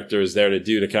Mortensen's character is there to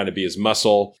do, to kind of be his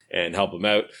muscle and help him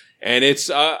out. And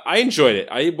I enjoyed it.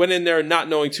 I went in there not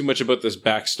knowing too much about this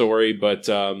backstory, but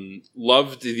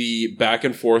loved the back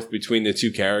and forth between the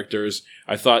two characters.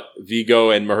 I thought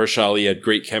Viggo and Mahershala Ali had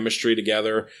great chemistry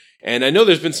together. And I know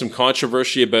there's been some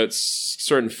controversy about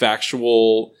certain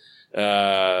factual,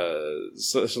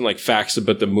 some like facts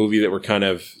about the movie that were kind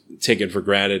of taken for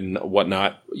granted and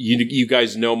whatnot. You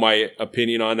guys know my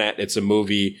opinion on that. It's a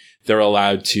movie. They're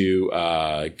allowed to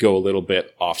go a little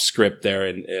bit off script there,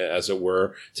 and as it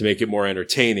were, to make it more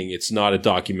entertaining. It's not a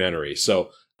documentary, so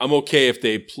I'm okay if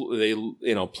they play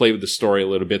with the story a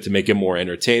little bit to make it more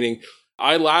entertaining.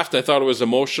 I laughed. I thought it was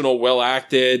emotional, well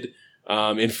acted,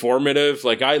 informative.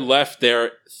 Like, I left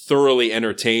there thoroughly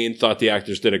entertained. Thought the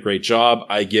actors did a great job.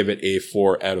 I give it a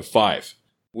 4 out of 5.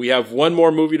 We have one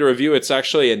more movie to review. It's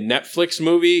actually a Netflix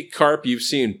movie. Carp, you've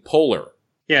seen Polar.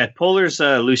 Yeah, Polar's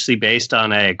loosely based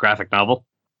on a graphic novel.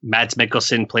 Mads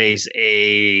Mikkelsen plays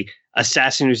a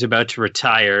assassin who's about to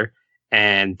retire,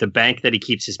 and the bank that he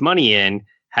keeps his money in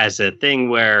has a thing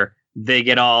where they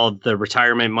get all the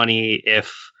retirement money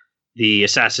if the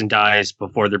assassin dies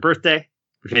before their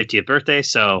 50th birthday.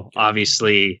 So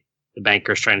obviously the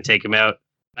banker's trying to take him out.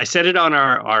 I said it on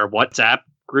our WhatsApp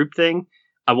group thing.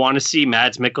 I want to see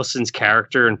Mads Mikkelsen's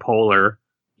character in Polar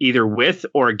either with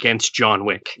or against John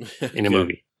Wick in a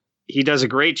movie. He does a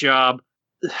great job.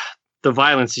 The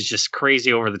violence is just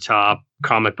crazy over the top,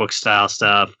 comic book style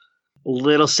stuff. A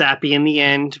little sappy in the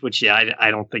end, which I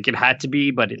don't think it had to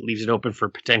be, but it leaves it open for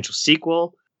a potential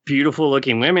sequel. Beautiful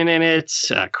looking women in it,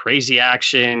 crazy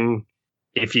action.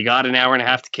 If you got an hour and a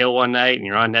half to kill one night and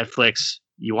you're on Netflix,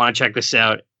 you want to check this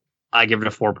out, I give it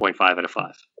a 4.5 out of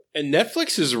 5. And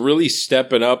Netflix is really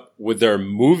stepping up with their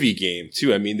movie game,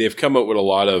 too. I mean, they've come up with a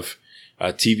lot of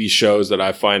TV shows that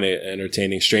I find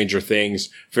entertaining. Stranger Things.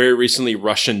 Very recently,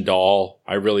 Russian Doll.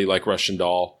 I really like Russian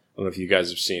Doll. I don't know if you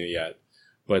guys have seen it yet.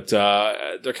 But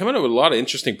they're coming up with a lot of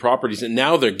interesting properties. And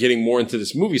now they're getting more into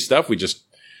this movie stuff. We just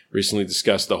recently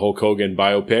discussed the Hulk Hogan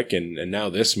biopic and now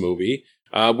this movie.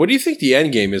 What do you think the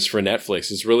end game is for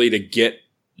Netflix? Is really to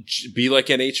be like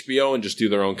an HBO and just do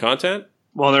their own content?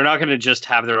 Well, they're not going to just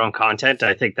have their own content.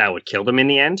 I think that would kill them in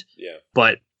the end. Yeah.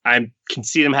 But I can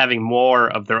see them having more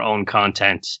of their own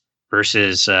content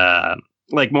versus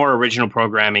more original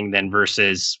programming than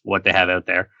versus what they have out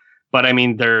there. But I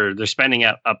mean, they're spending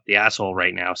up the asshole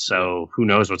right now, so who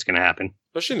knows what's going to happen?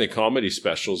 Especially in the comedy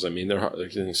specials. I mean, they're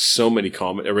getting so many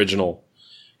original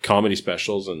comedy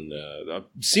specials, and it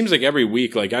seems like every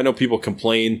week. Like, I know people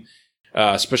complain.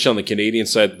 Especially on the Canadian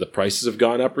side, the prices have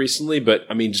gone up recently. But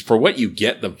I mean, just for what you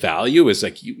get, the value is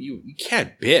like you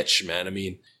can't bitch, man. I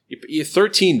mean, you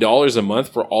 $13 a month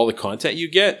for all the content you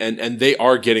get, and they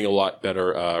are getting a lot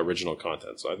better original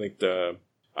content. So I think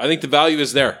the value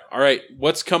is there. All right,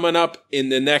 what's coming up in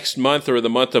the next month or the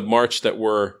month of March that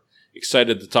we're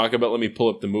excited to talk about? Let me pull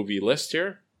up the movie list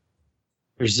here.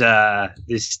 There's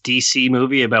this DC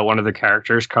movie about one of the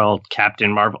characters called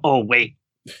Captain Marvel. Oh wait,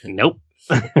 nope.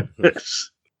 It's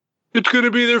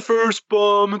gonna be their first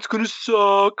bomb. It's gonna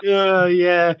suck.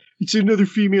 Yeah. It's another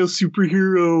female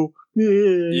superhero.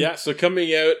 Yeah. So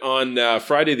coming out on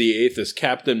Friday the 8th is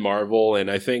Captain Marvel,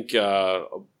 and I think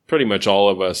pretty much all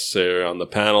of us are on the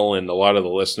panel, and a lot of the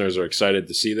listeners are excited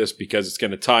to see this because it's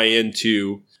going to tie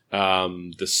into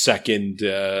the second,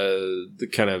 the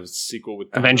kind of sequel with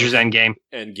Avengers Endgame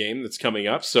that's coming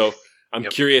up. So. I'm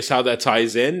curious how that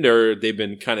ties in. They've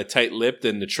been kind of tight-lipped,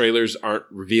 and the trailers aren't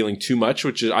revealing too much,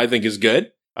 which I think is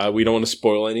good. We don't want to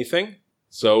spoil anything.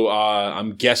 So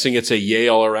I'm guessing it's a yay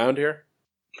all around here.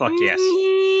 Fuck yes.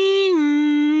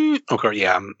 Okay,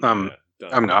 yeah, Done.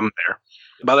 I'm there.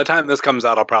 By the time this comes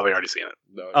out, I'll probably already seen it.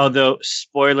 No, Although,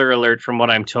 spoiler alert, from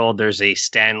what I'm told, there's a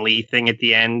Stan Lee thing at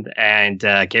the end, and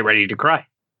get ready to cry.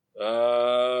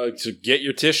 So get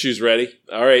your tissues ready.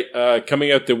 All right,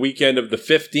 coming out the weekend of the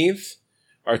 15th,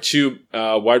 our two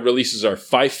wide releases are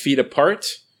 5 Feet Apart.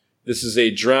 This is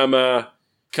a drama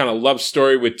kind of love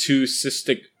story with two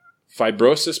cystic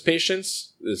fibrosis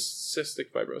patients.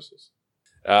 Cystic fibrosis.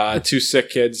 Two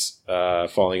sick kids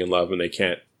falling in love, and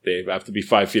they have to be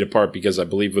 5 feet apart because I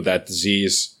believe with that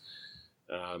disease,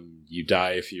 you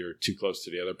die if you're too close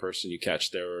to the other person. You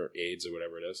catch their AIDS or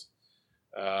whatever it is.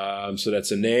 So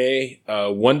that's an A.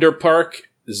 Wonder Park.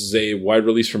 This is a wide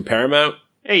release from Paramount.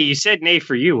 Hey, you said nay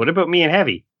for you. What about me and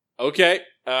Heavy? Okay.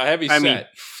 Heavy I set. mean,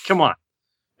 come on.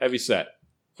 Heavy set.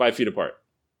 5 feet apart.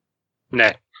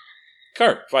 Nah.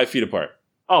 Carp. 5 feet apart.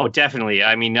 Oh, definitely.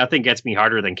 I mean, nothing gets me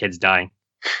harder than kids dying.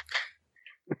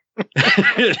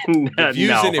 The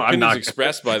views and opinions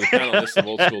expressed by the panelists of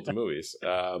Old School to Movies.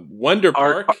 Wonder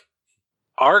Park.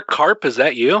 Art Carp, is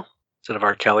that you? Instead of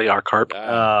Art Kelly, Art Carp.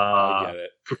 I get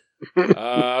it.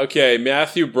 Okay,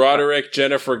 Matthew Broderick,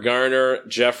 Jennifer Garner,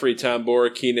 Jeffrey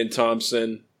Tambor, Kenan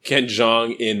Thompson, Ken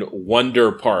Jeong in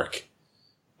Wonder Park.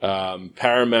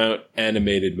 Paramount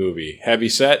animated movie. Heavy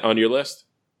set on your list?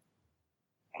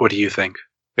 What do you think?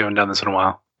 We haven't done this in a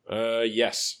while.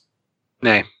 Yes.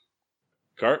 Nay.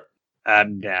 Cart?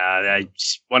 When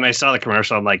I saw the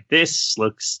commercial, I'm like, this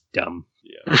looks dumb.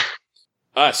 Yeah.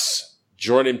 Us.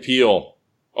 Jordan Peele.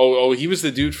 Oh, he was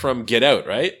the dude from Get Out,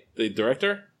 right? The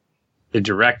director? The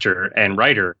director and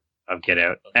writer of Get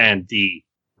Out, and the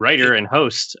writer and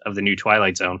host of the new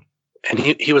Twilight Zone. And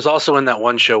he was also in that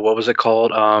one show. What was it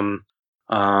called?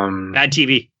 Bad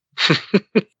TV.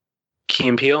 Key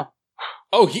and Peele?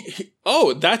 Oh,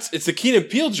 it's the Key and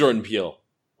Peele Jordan Peele.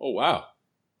 Oh, wow.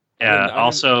 I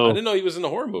didn't know he was in the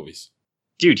horror movies.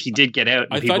 Dude, he did Get Out.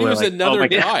 I thought he was another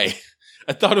guy.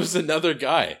 I thought it was another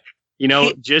guy. You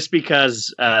know, just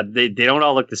because they don't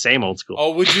all look the same, Old School.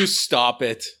 Oh, would you stop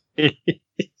it?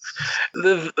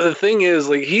 The thing is,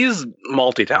 like, he's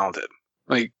multi-talented.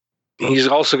 Like, he's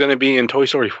also going to be in Toy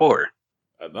Story 4.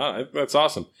 That's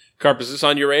awesome. Carp, is this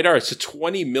on your radar? It's a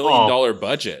 $20 million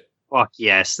budget. Fuck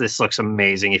yes, this looks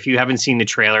amazing. If you haven't seen the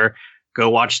trailer, go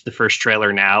watch the first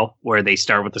trailer now, where they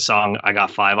start with the song "I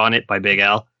Got Five on It" by Big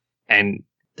L, and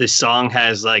the song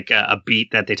has like a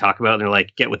beat that they talk about, and they're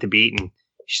like, "Get with the beat," and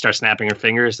she starts snapping her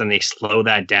fingers, and they slow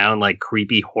that down like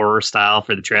creepy horror style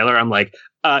for the trailer. I'm like,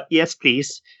 yes,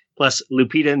 please. Plus,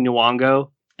 Lupita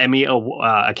Nyong'o,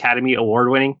 Academy Award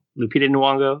winning Lupita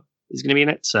Nyong'o is going to be in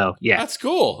it. So yeah, that's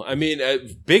cool. I mean,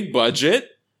 big budget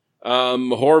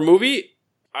horror movie.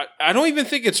 I don't even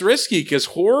think it's risky because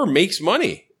horror makes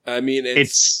money. I mean,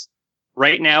 it's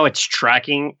right now it's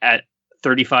tracking at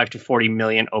 35 to 40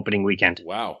 million opening weekend.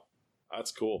 Wow, that's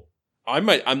cool. I'm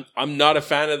not a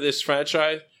fan of this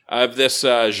franchise, of this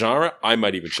genre. I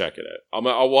might even check it out.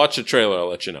 I'll watch the trailer. I'll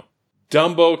let you know.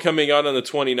 Dumbo coming out on the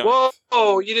 29th.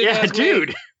 Whoa, you didn't ask me.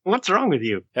 Dude, what's wrong with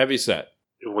you? Heavy set.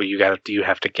 Well, you have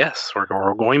to guess. We're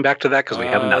going back to that because we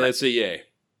haven't done it. That's a yay.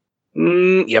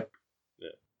 Yep. Yeah.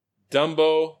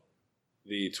 Dumbo,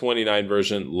 the 29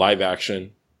 version, live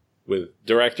action, with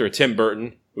director Tim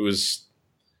Burton, who is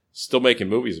still making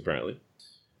movies apparently.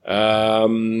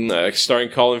 Starring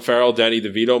Colin Farrell, Danny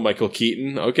DeVito, Michael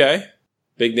Keaton. Okay.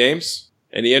 Big names.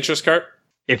 Any interest, Cart?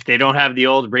 If they don't have the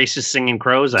old racist singing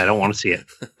crows, I don't want to see it.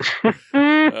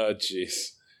 Oh,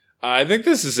 jeez. I think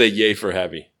this is a yay for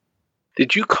Heavy.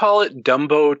 Did you call it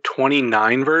Dumbo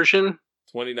 29 version?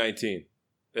 2019.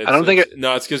 I don't think it...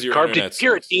 No, it's because your Carp, internet did you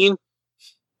hear a teen?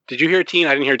 Did you hear a teen?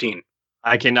 I didn't hear a teen.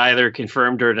 I can neither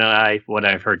confirm or deny what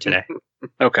I've heard today.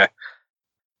 Okay.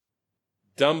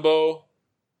 Dumbo,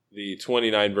 the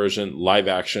 29 version, live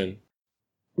action.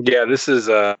 Yeah, this is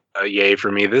a yay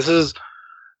for me. This is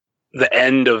the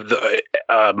end of the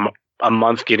a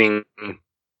month being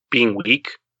weak.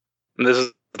 And this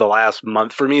is the last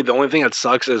month for me. The only thing that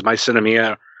sucks is my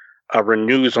Cinemia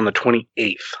renews on the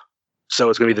 28th. So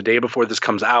it's going to be the day before this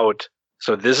comes out.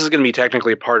 So this is going to be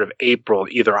technically a part of April.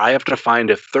 Either I have to find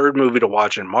a third movie to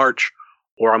watch in March,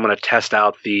 or I'm going to test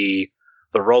out the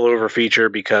rollover feature,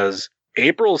 because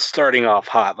April's starting off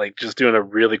hot. Like, just doing a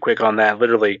really quick on that.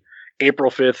 Literally,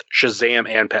 April 5th, Shazam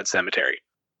and Pet Sematary.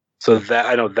 So that,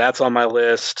 I know that's on my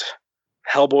list.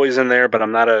 Hellboy's in there, but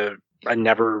I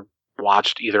never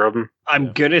watched either of them.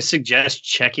 I'm going to suggest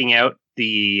checking out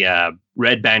the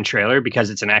Red Band trailer, because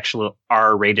it's an actual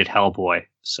R-rated Hellboy.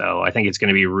 So I think it's going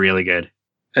to be really good.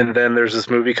 And then there's this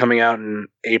movie coming out in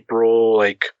April,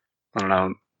 like, I don't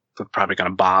know, they're probably going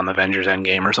to bomb Avengers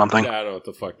Endgame or something. Yeah, I don't know what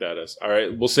the fuck that is. All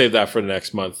right, we'll save that for the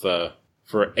next month for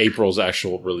for April's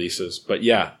actual releases. But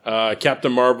yeah,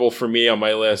 Captain Marvel for me on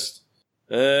my list.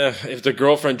 If the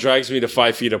girlfriend drags me to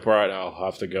 5 Feet Apart, I'll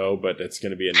have to go, but it's going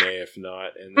to be a nay if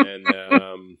not. And then,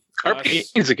 the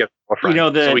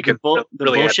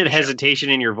bullshit hesitation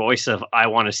in your voice of "I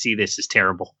want to see this" is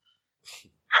terrible.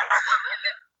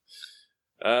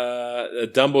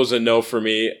 Dumbo's a no for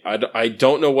me. I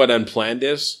don't know what Unplanned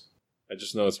is. I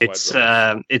just know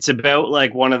it's about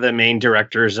like one of the main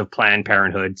directors of Planned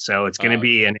Parenthood, so it's going to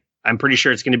be I'm pretty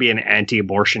sure it's going to be an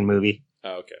anti-abortion movie.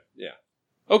 Oh, okay, yeah.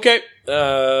 Okay,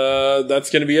 that's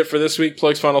going to be it for this week.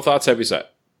 Plugs, final thoughts,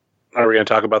 Heavyset. Are we going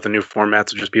to talk about the new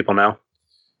formats of Just People Now?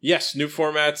 Yes, new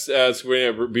formats. So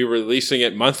we're going to be releasing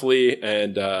it monthly,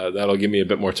 and that'll give me a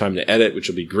bit more time to edit, which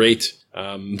will be great.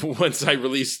 Once I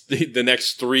release the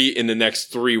next 3 in the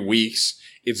next 3 weeks,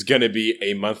 it's going to be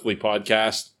a monthly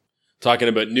podcast talking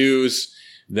about news.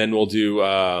 Then we'll do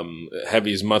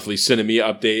Heavy's monthly Cinema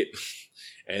update.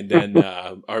 And then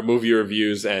our movie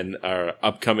reviews and our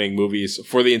upcoming movies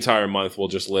for the entire month. We'll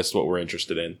just list what we're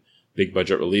interested in. Big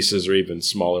budget releases or even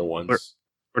smaller ones.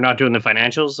 We're not doing the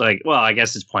financials? I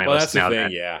guess it's pointless. Well, that's now. The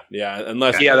thing, yeah.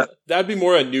 Unless that'd be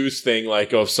more a news thing,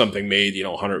 like if something made,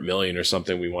 $100 million or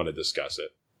something, we want to discuss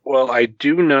it. Well, I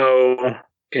do know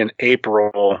in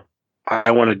April,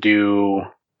 I want to do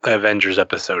the Avengers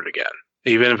episode again.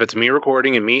 Even if it's me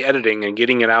recording and me editing and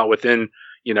getting it out within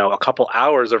a couple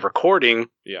hours of recording.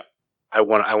 Yeah, I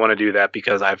want to do that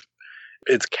because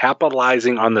it's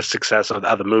capitalizing on the success of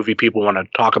the movie. People want to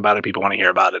talk about it. People want to hear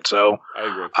about it. So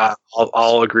I agree.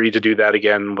 I'll agree to do that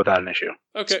again without an issue.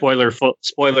 Okay. Spoiler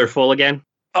full again.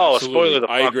 Oh, absolutely.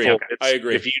 spoiler! I agree. Full. I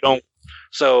agree. If you don't,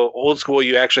 so Old School,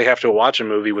 you actually have to watch a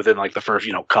movie within like the first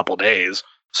couple days.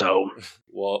 So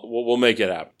we'll make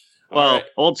it happen. Well, right.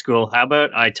 Old School. How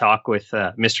about I talk with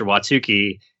Mr.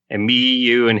 Watsuki? And me,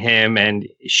 you, and him, and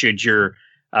should your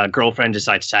girlfriend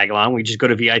decide to tag along, we just go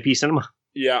to VIP cinema.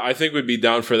 Yeah, I think we'd be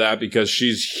down for that because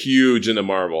she's huge into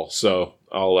Marvel. So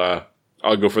I'll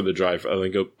go for the drive.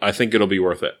 I think it'll be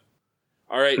worth it.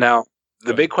 All right. Now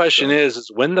the big question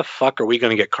is when the fuck are we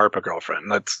going to get Carpa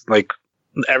Girlfriend? That's like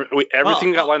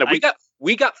everything got lined up.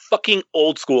 We got fucking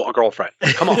Old School a girlfriend.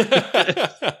 Come on,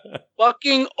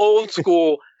 fucking Old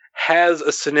School has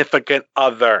a significant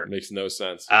other. Makes no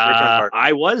sense.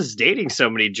 I was dating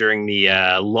somebody during the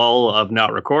lull of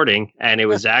not recording, and it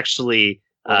was actually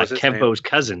Kempo's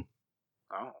cousin.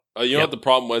 Oh, you know what the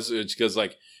problem was? It's because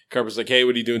like Carpa's like, "Hey,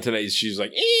 what are you doing tonight?" She's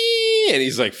like, "Eh," and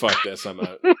he's like, "Fuck this, I'm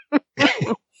out."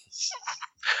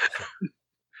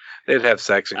 They'd have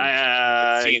sex.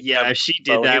 If she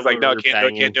did that, he's like, "No,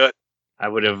 can't do it." I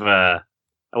would have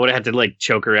had to like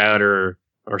choke her out or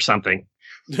something.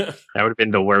 That would have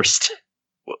been the worst.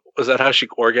 Was that how she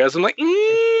orgasmed? Like,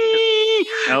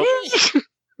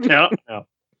 no.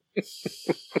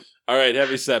 All right,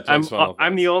 Heavyset.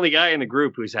 I'm the only guy in the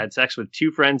group who's had sex with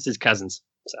 2 friends, his cousins.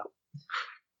 So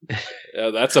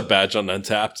that's a badge on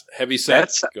Untapped.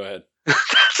 Heavyset. Go ahead.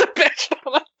 That's a badge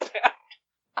on Untapped.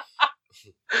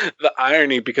 The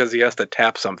irony, because he has to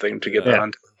tap something to get that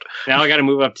Untapped. Now I got to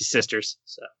move up to sisters.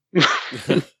 So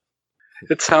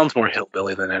it sounds more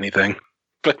hillbilly than anything.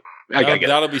 But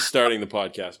that'll be starting the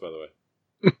podcast, by the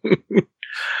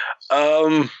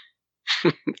way.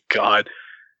 God.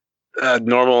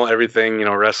 Normal everything,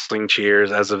 wrestling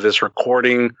cheers as of this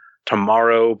recording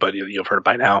tomorrow, but you've heard it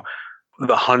by now.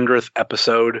 The 100th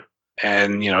episode,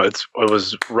 and it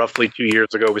was roughly 2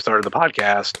 years ago we started the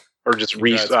podcast, or just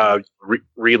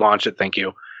relaunched it. Thank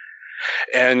you.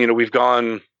 And we've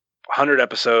gone 100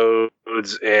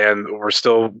 episodes, and we're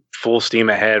still full steam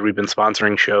ahead. We've been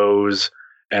sponsoring shows.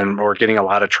 And we're getting a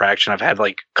lot of traction. I've had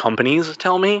like companies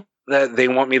tell me that they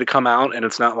want me to come out, and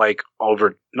it's not like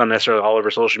not necessarily all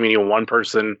over social media. One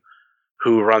person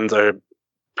who runs a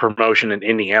promotion in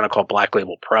Indiana called Black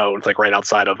Label Pro. It's like right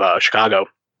outside of Chicago.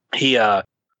 He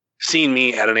seen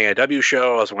me at an AIW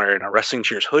show. I was wearing a Wrestling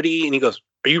Cheers hoodie, and he goes,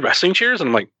 "Are you Wrestling Cheers?"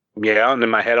 And I'm like, "Yeah." And in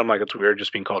my head, I'm like, "It's weird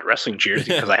just being called Wrestling Cheers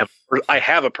because I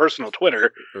have a personal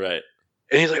Twitter." Right.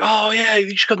 And he's like, "Oh yeah,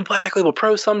 you should come to Black Label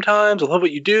Pro sometimes. I love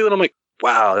what you do." And I'm like,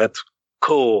 "Wow, that's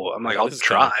cool." I'm like, "I'll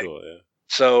try." Cool, yeah.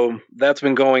 So that's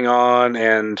been going on,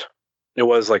 and it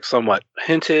was like somewhat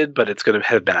hinted, but it's going to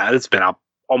have been out. It's been out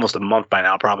almost a month by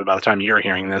now, probably by the time you're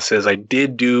hearing this. Is I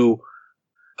did do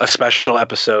a special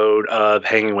episode of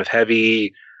Hanging with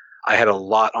Heavy. I had a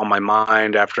lot on my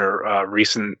mind after a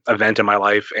recent event in my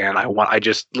life, and I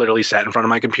just literally sat in front of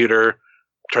my computer,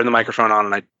 turned the microphone on,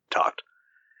 and I talked.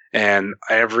 And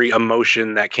every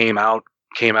emotion that came out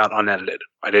unedited.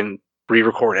 I didn't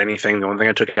re-record anything. The only thing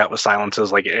I took out was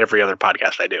silences, like every other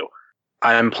podcast I do.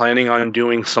 I'm planning on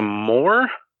doing some more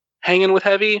Hanging with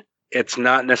Heavy, It's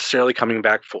not necessarily coming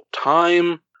back full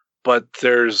time, but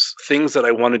there's things that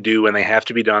I want to do and they have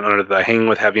to be done under the Hanging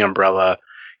with Heavy umbrella.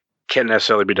 Can't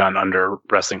necessarily be done under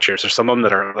Wrestling Cheers. There's some of them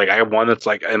that are like, I have one that's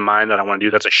like in mind that I want to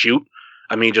do. That's a shoot.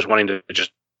 I mean, just wanting to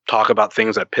just talk about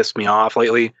things that pissed me off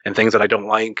lately and things that I don't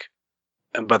like.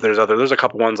 But there's a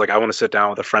couple ones like I want to sit down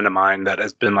with a friend of mine that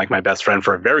has been like my best friend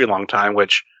for a very long time,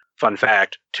 which, fun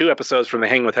fact, 2 episodes from the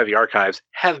Hanging with Heavy archives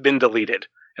have been deleted.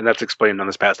 And that's explained on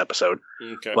this past episode.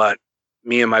 Okay. But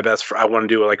me and my best friend, I want to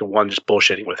do like one just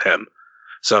bullshitting with him.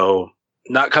 So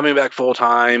not coming back full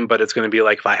time, but it's going to be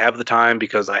like if I have the time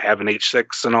because I have an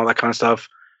H6 and all that kind of stuff.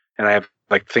 And I have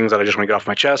like things that I just want to get off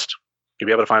my chest. You'll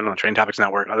be able to find it on the Train Topics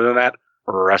Network. Other than that,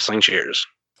 Wrestling Cheers.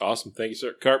 Awesome. Thank you,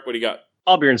 sir. Carp, what do you got?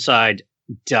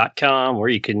 allbeerinside.com, where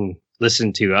you can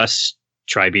listen to us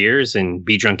try beers and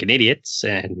be drunken idiots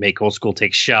and make Old School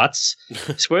take shots.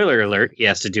 Spoiler alert, he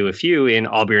has to do a few in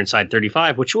All Beer Inside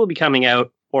 35, which will be coming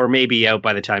out or maybe out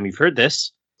by the time you've heard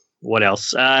this. What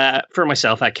else? For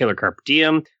myself, at Killer Carpe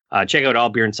Diem. Check out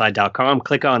allbeerinside.com.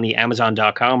 Click on the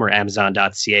amazon.com or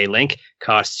amazon.ca link.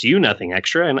 Costs you nothing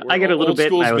extra. And I get a little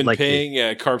bit. I would like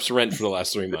paying Carp's rent for the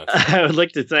last 3 months. I would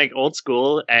like to thank Old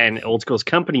School and Old School's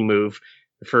company Move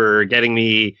for getting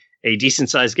me a decent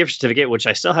sized gift certificate, which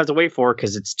I still have to wait for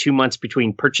because it's 2 months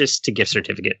between purchase to gift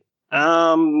certificate.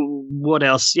 What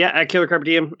else? Yeah, at Killer Carpe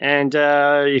Diem. And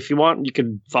if you want, you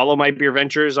can follow my beer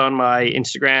ventures on my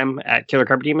Instagram at Killer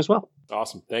Carpe Diem as well.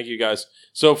 Awesome. Thank you, guys.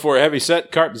 So for a heavy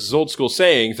set, Carp, this is Old School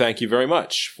saying thank you very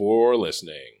much for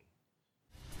listening.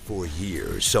 For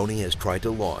years, Sony has tried to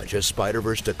launch a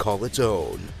Spider-Verse to call its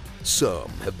own. Some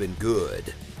have been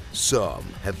good. Some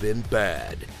have been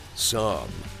bad. Some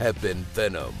have been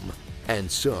Venom.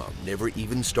 And some never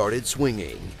even started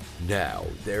swinging. Now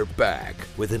they're back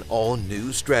with an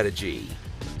all-new strategy.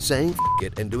 Saying f***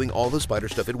 it and doing all the spider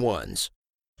stuff at once.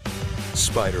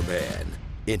 Spider-Man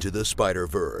Into the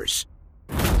Spider-Verse.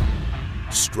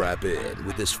 Strap in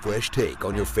with this fresh take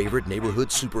on your favorite neighborhood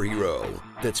superhero.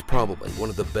 That's probably one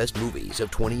of the best movies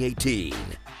of 2018.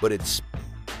 But it's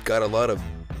got a lot of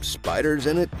spiders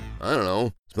in it? I don't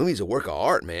know. This movie's a work of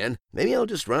art, man. Maybe I'll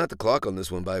just run out the clock on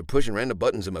this one by pushing random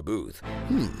buttons in my booth.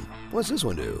 What's this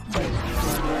one do?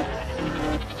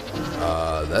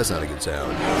 That's not a good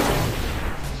sound.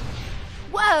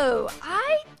 Whoa,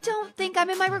 I don't think I'm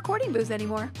in my recording booth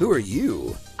anymore. Who are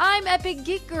you? I'm Epic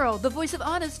Geek Girl, the voice of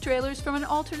honest trailers from an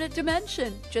alternate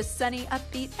dimension. Just sunny,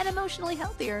 upbeat, and emotionally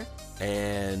healthier.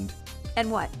 And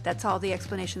what? That's all the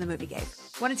explanation the movie gave.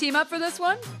 Want to team up for this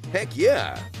one? Heck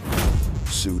yeah!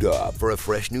 Suit up for a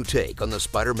fresh new take on the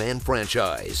Spider-Man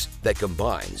franchise that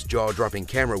combines jaw-dropping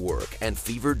camera work and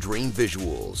fever dream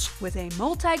visuals. With a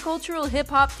multicultural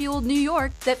hip-hop-fueled New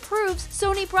York that proves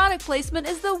Sony product placement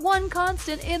is the one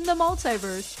constant in the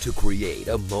multiverse. To create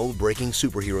a mold-breaking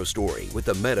superhero story with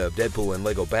the meta of Deadpool and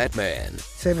Lego Batman.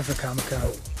 Save it for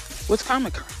Comic-Con. What's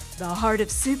Comic-Con? The heart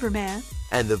of Superman.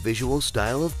 And the visual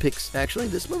style of Pixar. Actually,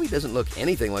 this movie doesn't look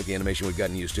anything like the animation we've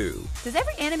gotten used to. Does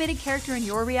every animated character in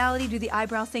your reality do the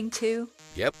eyebrow thing too?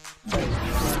 Yep.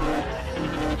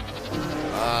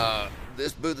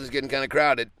 This booth is getting kind of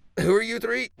crowded. Who are you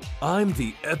three? I'm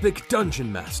the Epic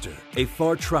Dungeon Master, a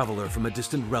far traveler from a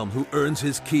distant realm who earns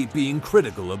his keep being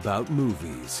critical about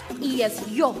movies. Y es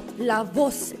yo, la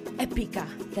voz épica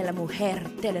de la mujer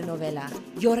telenovela.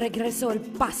 Yo regreso el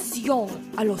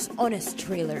pasión a los honest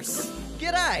trailers.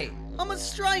 G'day! I'm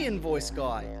Australian voice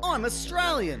guy. I'm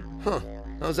Australian. Huh.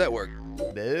 How's that work?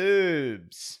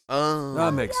 Boobs.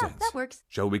 That makes sense. That works.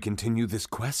 Shall we continue this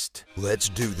quest? Let's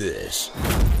do this.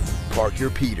 Park your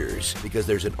Peters, because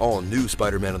there's an all-new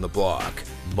Spider-Man on the block,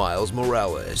 Miles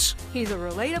Morales. He's a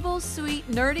relatable, sweet,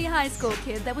 nerdy high school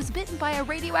kid that was bitten by a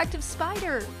radioactive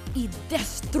spider. Y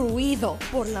destruido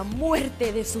por la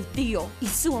muerte de su tío y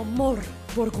su amor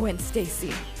por Gwen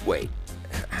Stacy. Wait,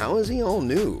 how is he all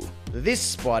new? This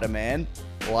Spider-Man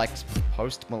likes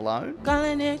Post Malone.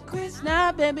 Calling it Chris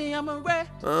now, baby, I'm a wreck.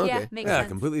 Okay. Yeah, makes sense.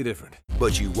 Completely different.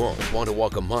 But you won't want to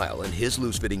walk a mile in his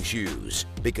loose-fitting shoes,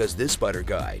 because this spider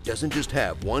guy doesn't just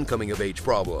have one coming-of-age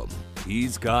problem.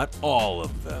 He's got all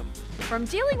of them. From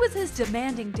dealing with his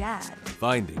demanding dad,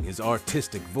 Finding his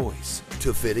artistic voice,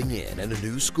 to fitting in a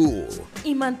new school,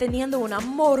 Y manteniendo un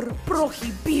amor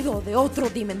prohibido de otra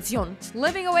dimensión.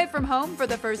 living away from home for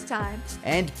the first time,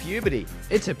 And puberty.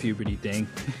 It's a puberty thing.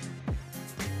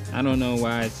 I don't know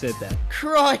why I said that.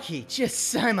 Crikey, just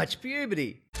so much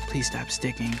puberty. Please stop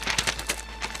sticking.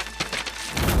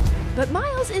 but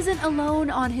Miles isn't alone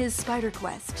on his spider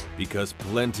quest. because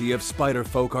plenty of spider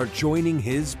folk are joining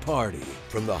his party.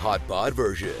 from the hot bod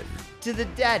version to the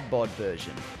dad bod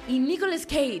version. Y Nicolas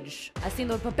Cage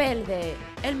haciendo el papel de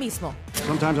él mismo.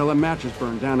 Sometimes I let matches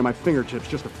burn down to my fingertips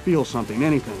just to feel something,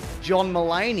 anything. John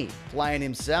Mulaney playing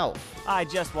himself. I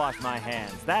just washed my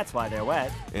hands. That's why they're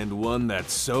wet. And one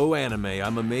that's so anime,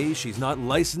 I'm amazed she's not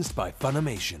licensed by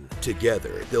Funimation.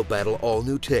 Together, they'll battle all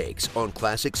new takes on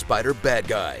classic Spider bad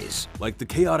guys. Like the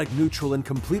chaotic, neutral, and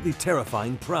completely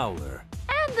terrifying Prowler.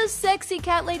 And the sexy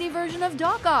cat lady version of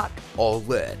Doc Ock. All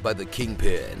led by the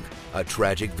Kingpin, a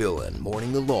tragic villain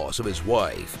mourning the loss of his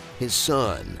wife, his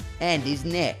son, and his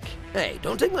neck. Hey,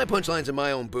 don't take my punchlines in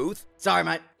my own booth. Sorry,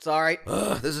 mate. Sorry.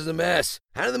 This is a mess.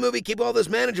 How did the movie keep all this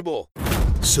manageable?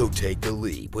 So take the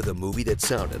leap with a movie that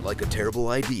sounded like a terrible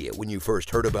idea when you first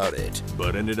heard about it.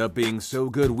 But ended up being so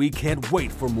good we can't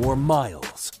wait for more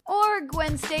Miles. Or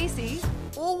Gwen Stacy.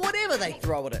 Or whatever they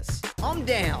throw at us. I'm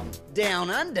down. Down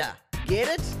under. Get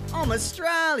it? I'm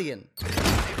Australian.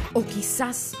 O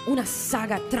quizás una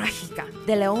saga trágica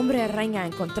de la Hombre Araña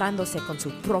encontrándose con su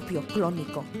propio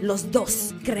clónico. Los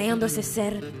dos creándose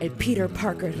ser el Peter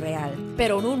Parker real.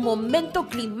 Pero en un momento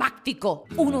climático,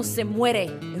 uno se muere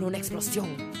en una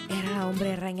explosión. ¿Era la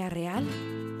Hombre Araña real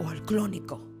o el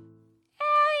clónico?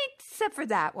 Except for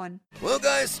that one. Well,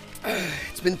 guys,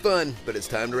 it's been fun, but it's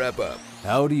time to wrap up.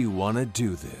 How do you want to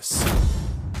do this?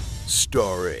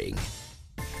 Starring...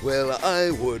 Well,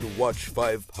 I would watch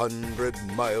 500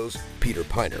 miles. Peter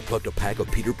Piner plucked a pack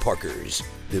of Peter Parkers.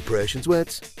 Depression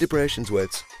sweats.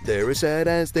 They're as sad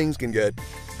as things can get.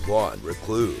 Blonde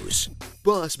recluse.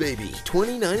 Boss Baby,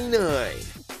 $20.99.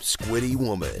 Squiddy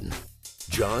Woman.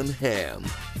 John Hamm.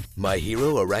 My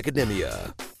Hero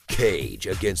Academia. Cage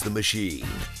Against the Machine.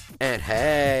 And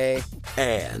hey.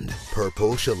 And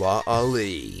Purple Shala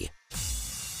Ali.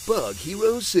 Bug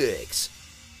Hero 6.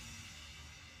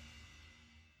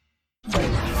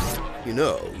 You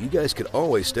know, you guys could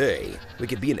always stay. We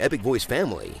could be an Epic Voice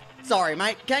family. Sorry,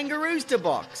 mate. Kangaroos to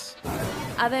box.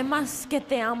 Además que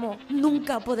te amo,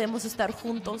 nunca podemos estar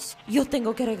juntos. Yo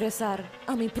tengo que regresar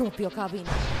a mi propio cabina.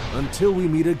 Until we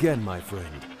meet again, my friend.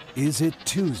 Is it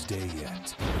Tuesday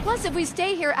yet? Plus, if we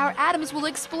stay here, our atoms will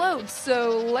explode.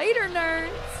 So later,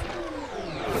 nerds.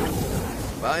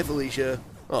 Bye, Felicia.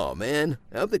 Aw, man.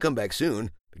 I hope they come back soon,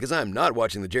 because I'm not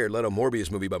watching the Jared Leto Morbius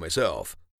movie by myself.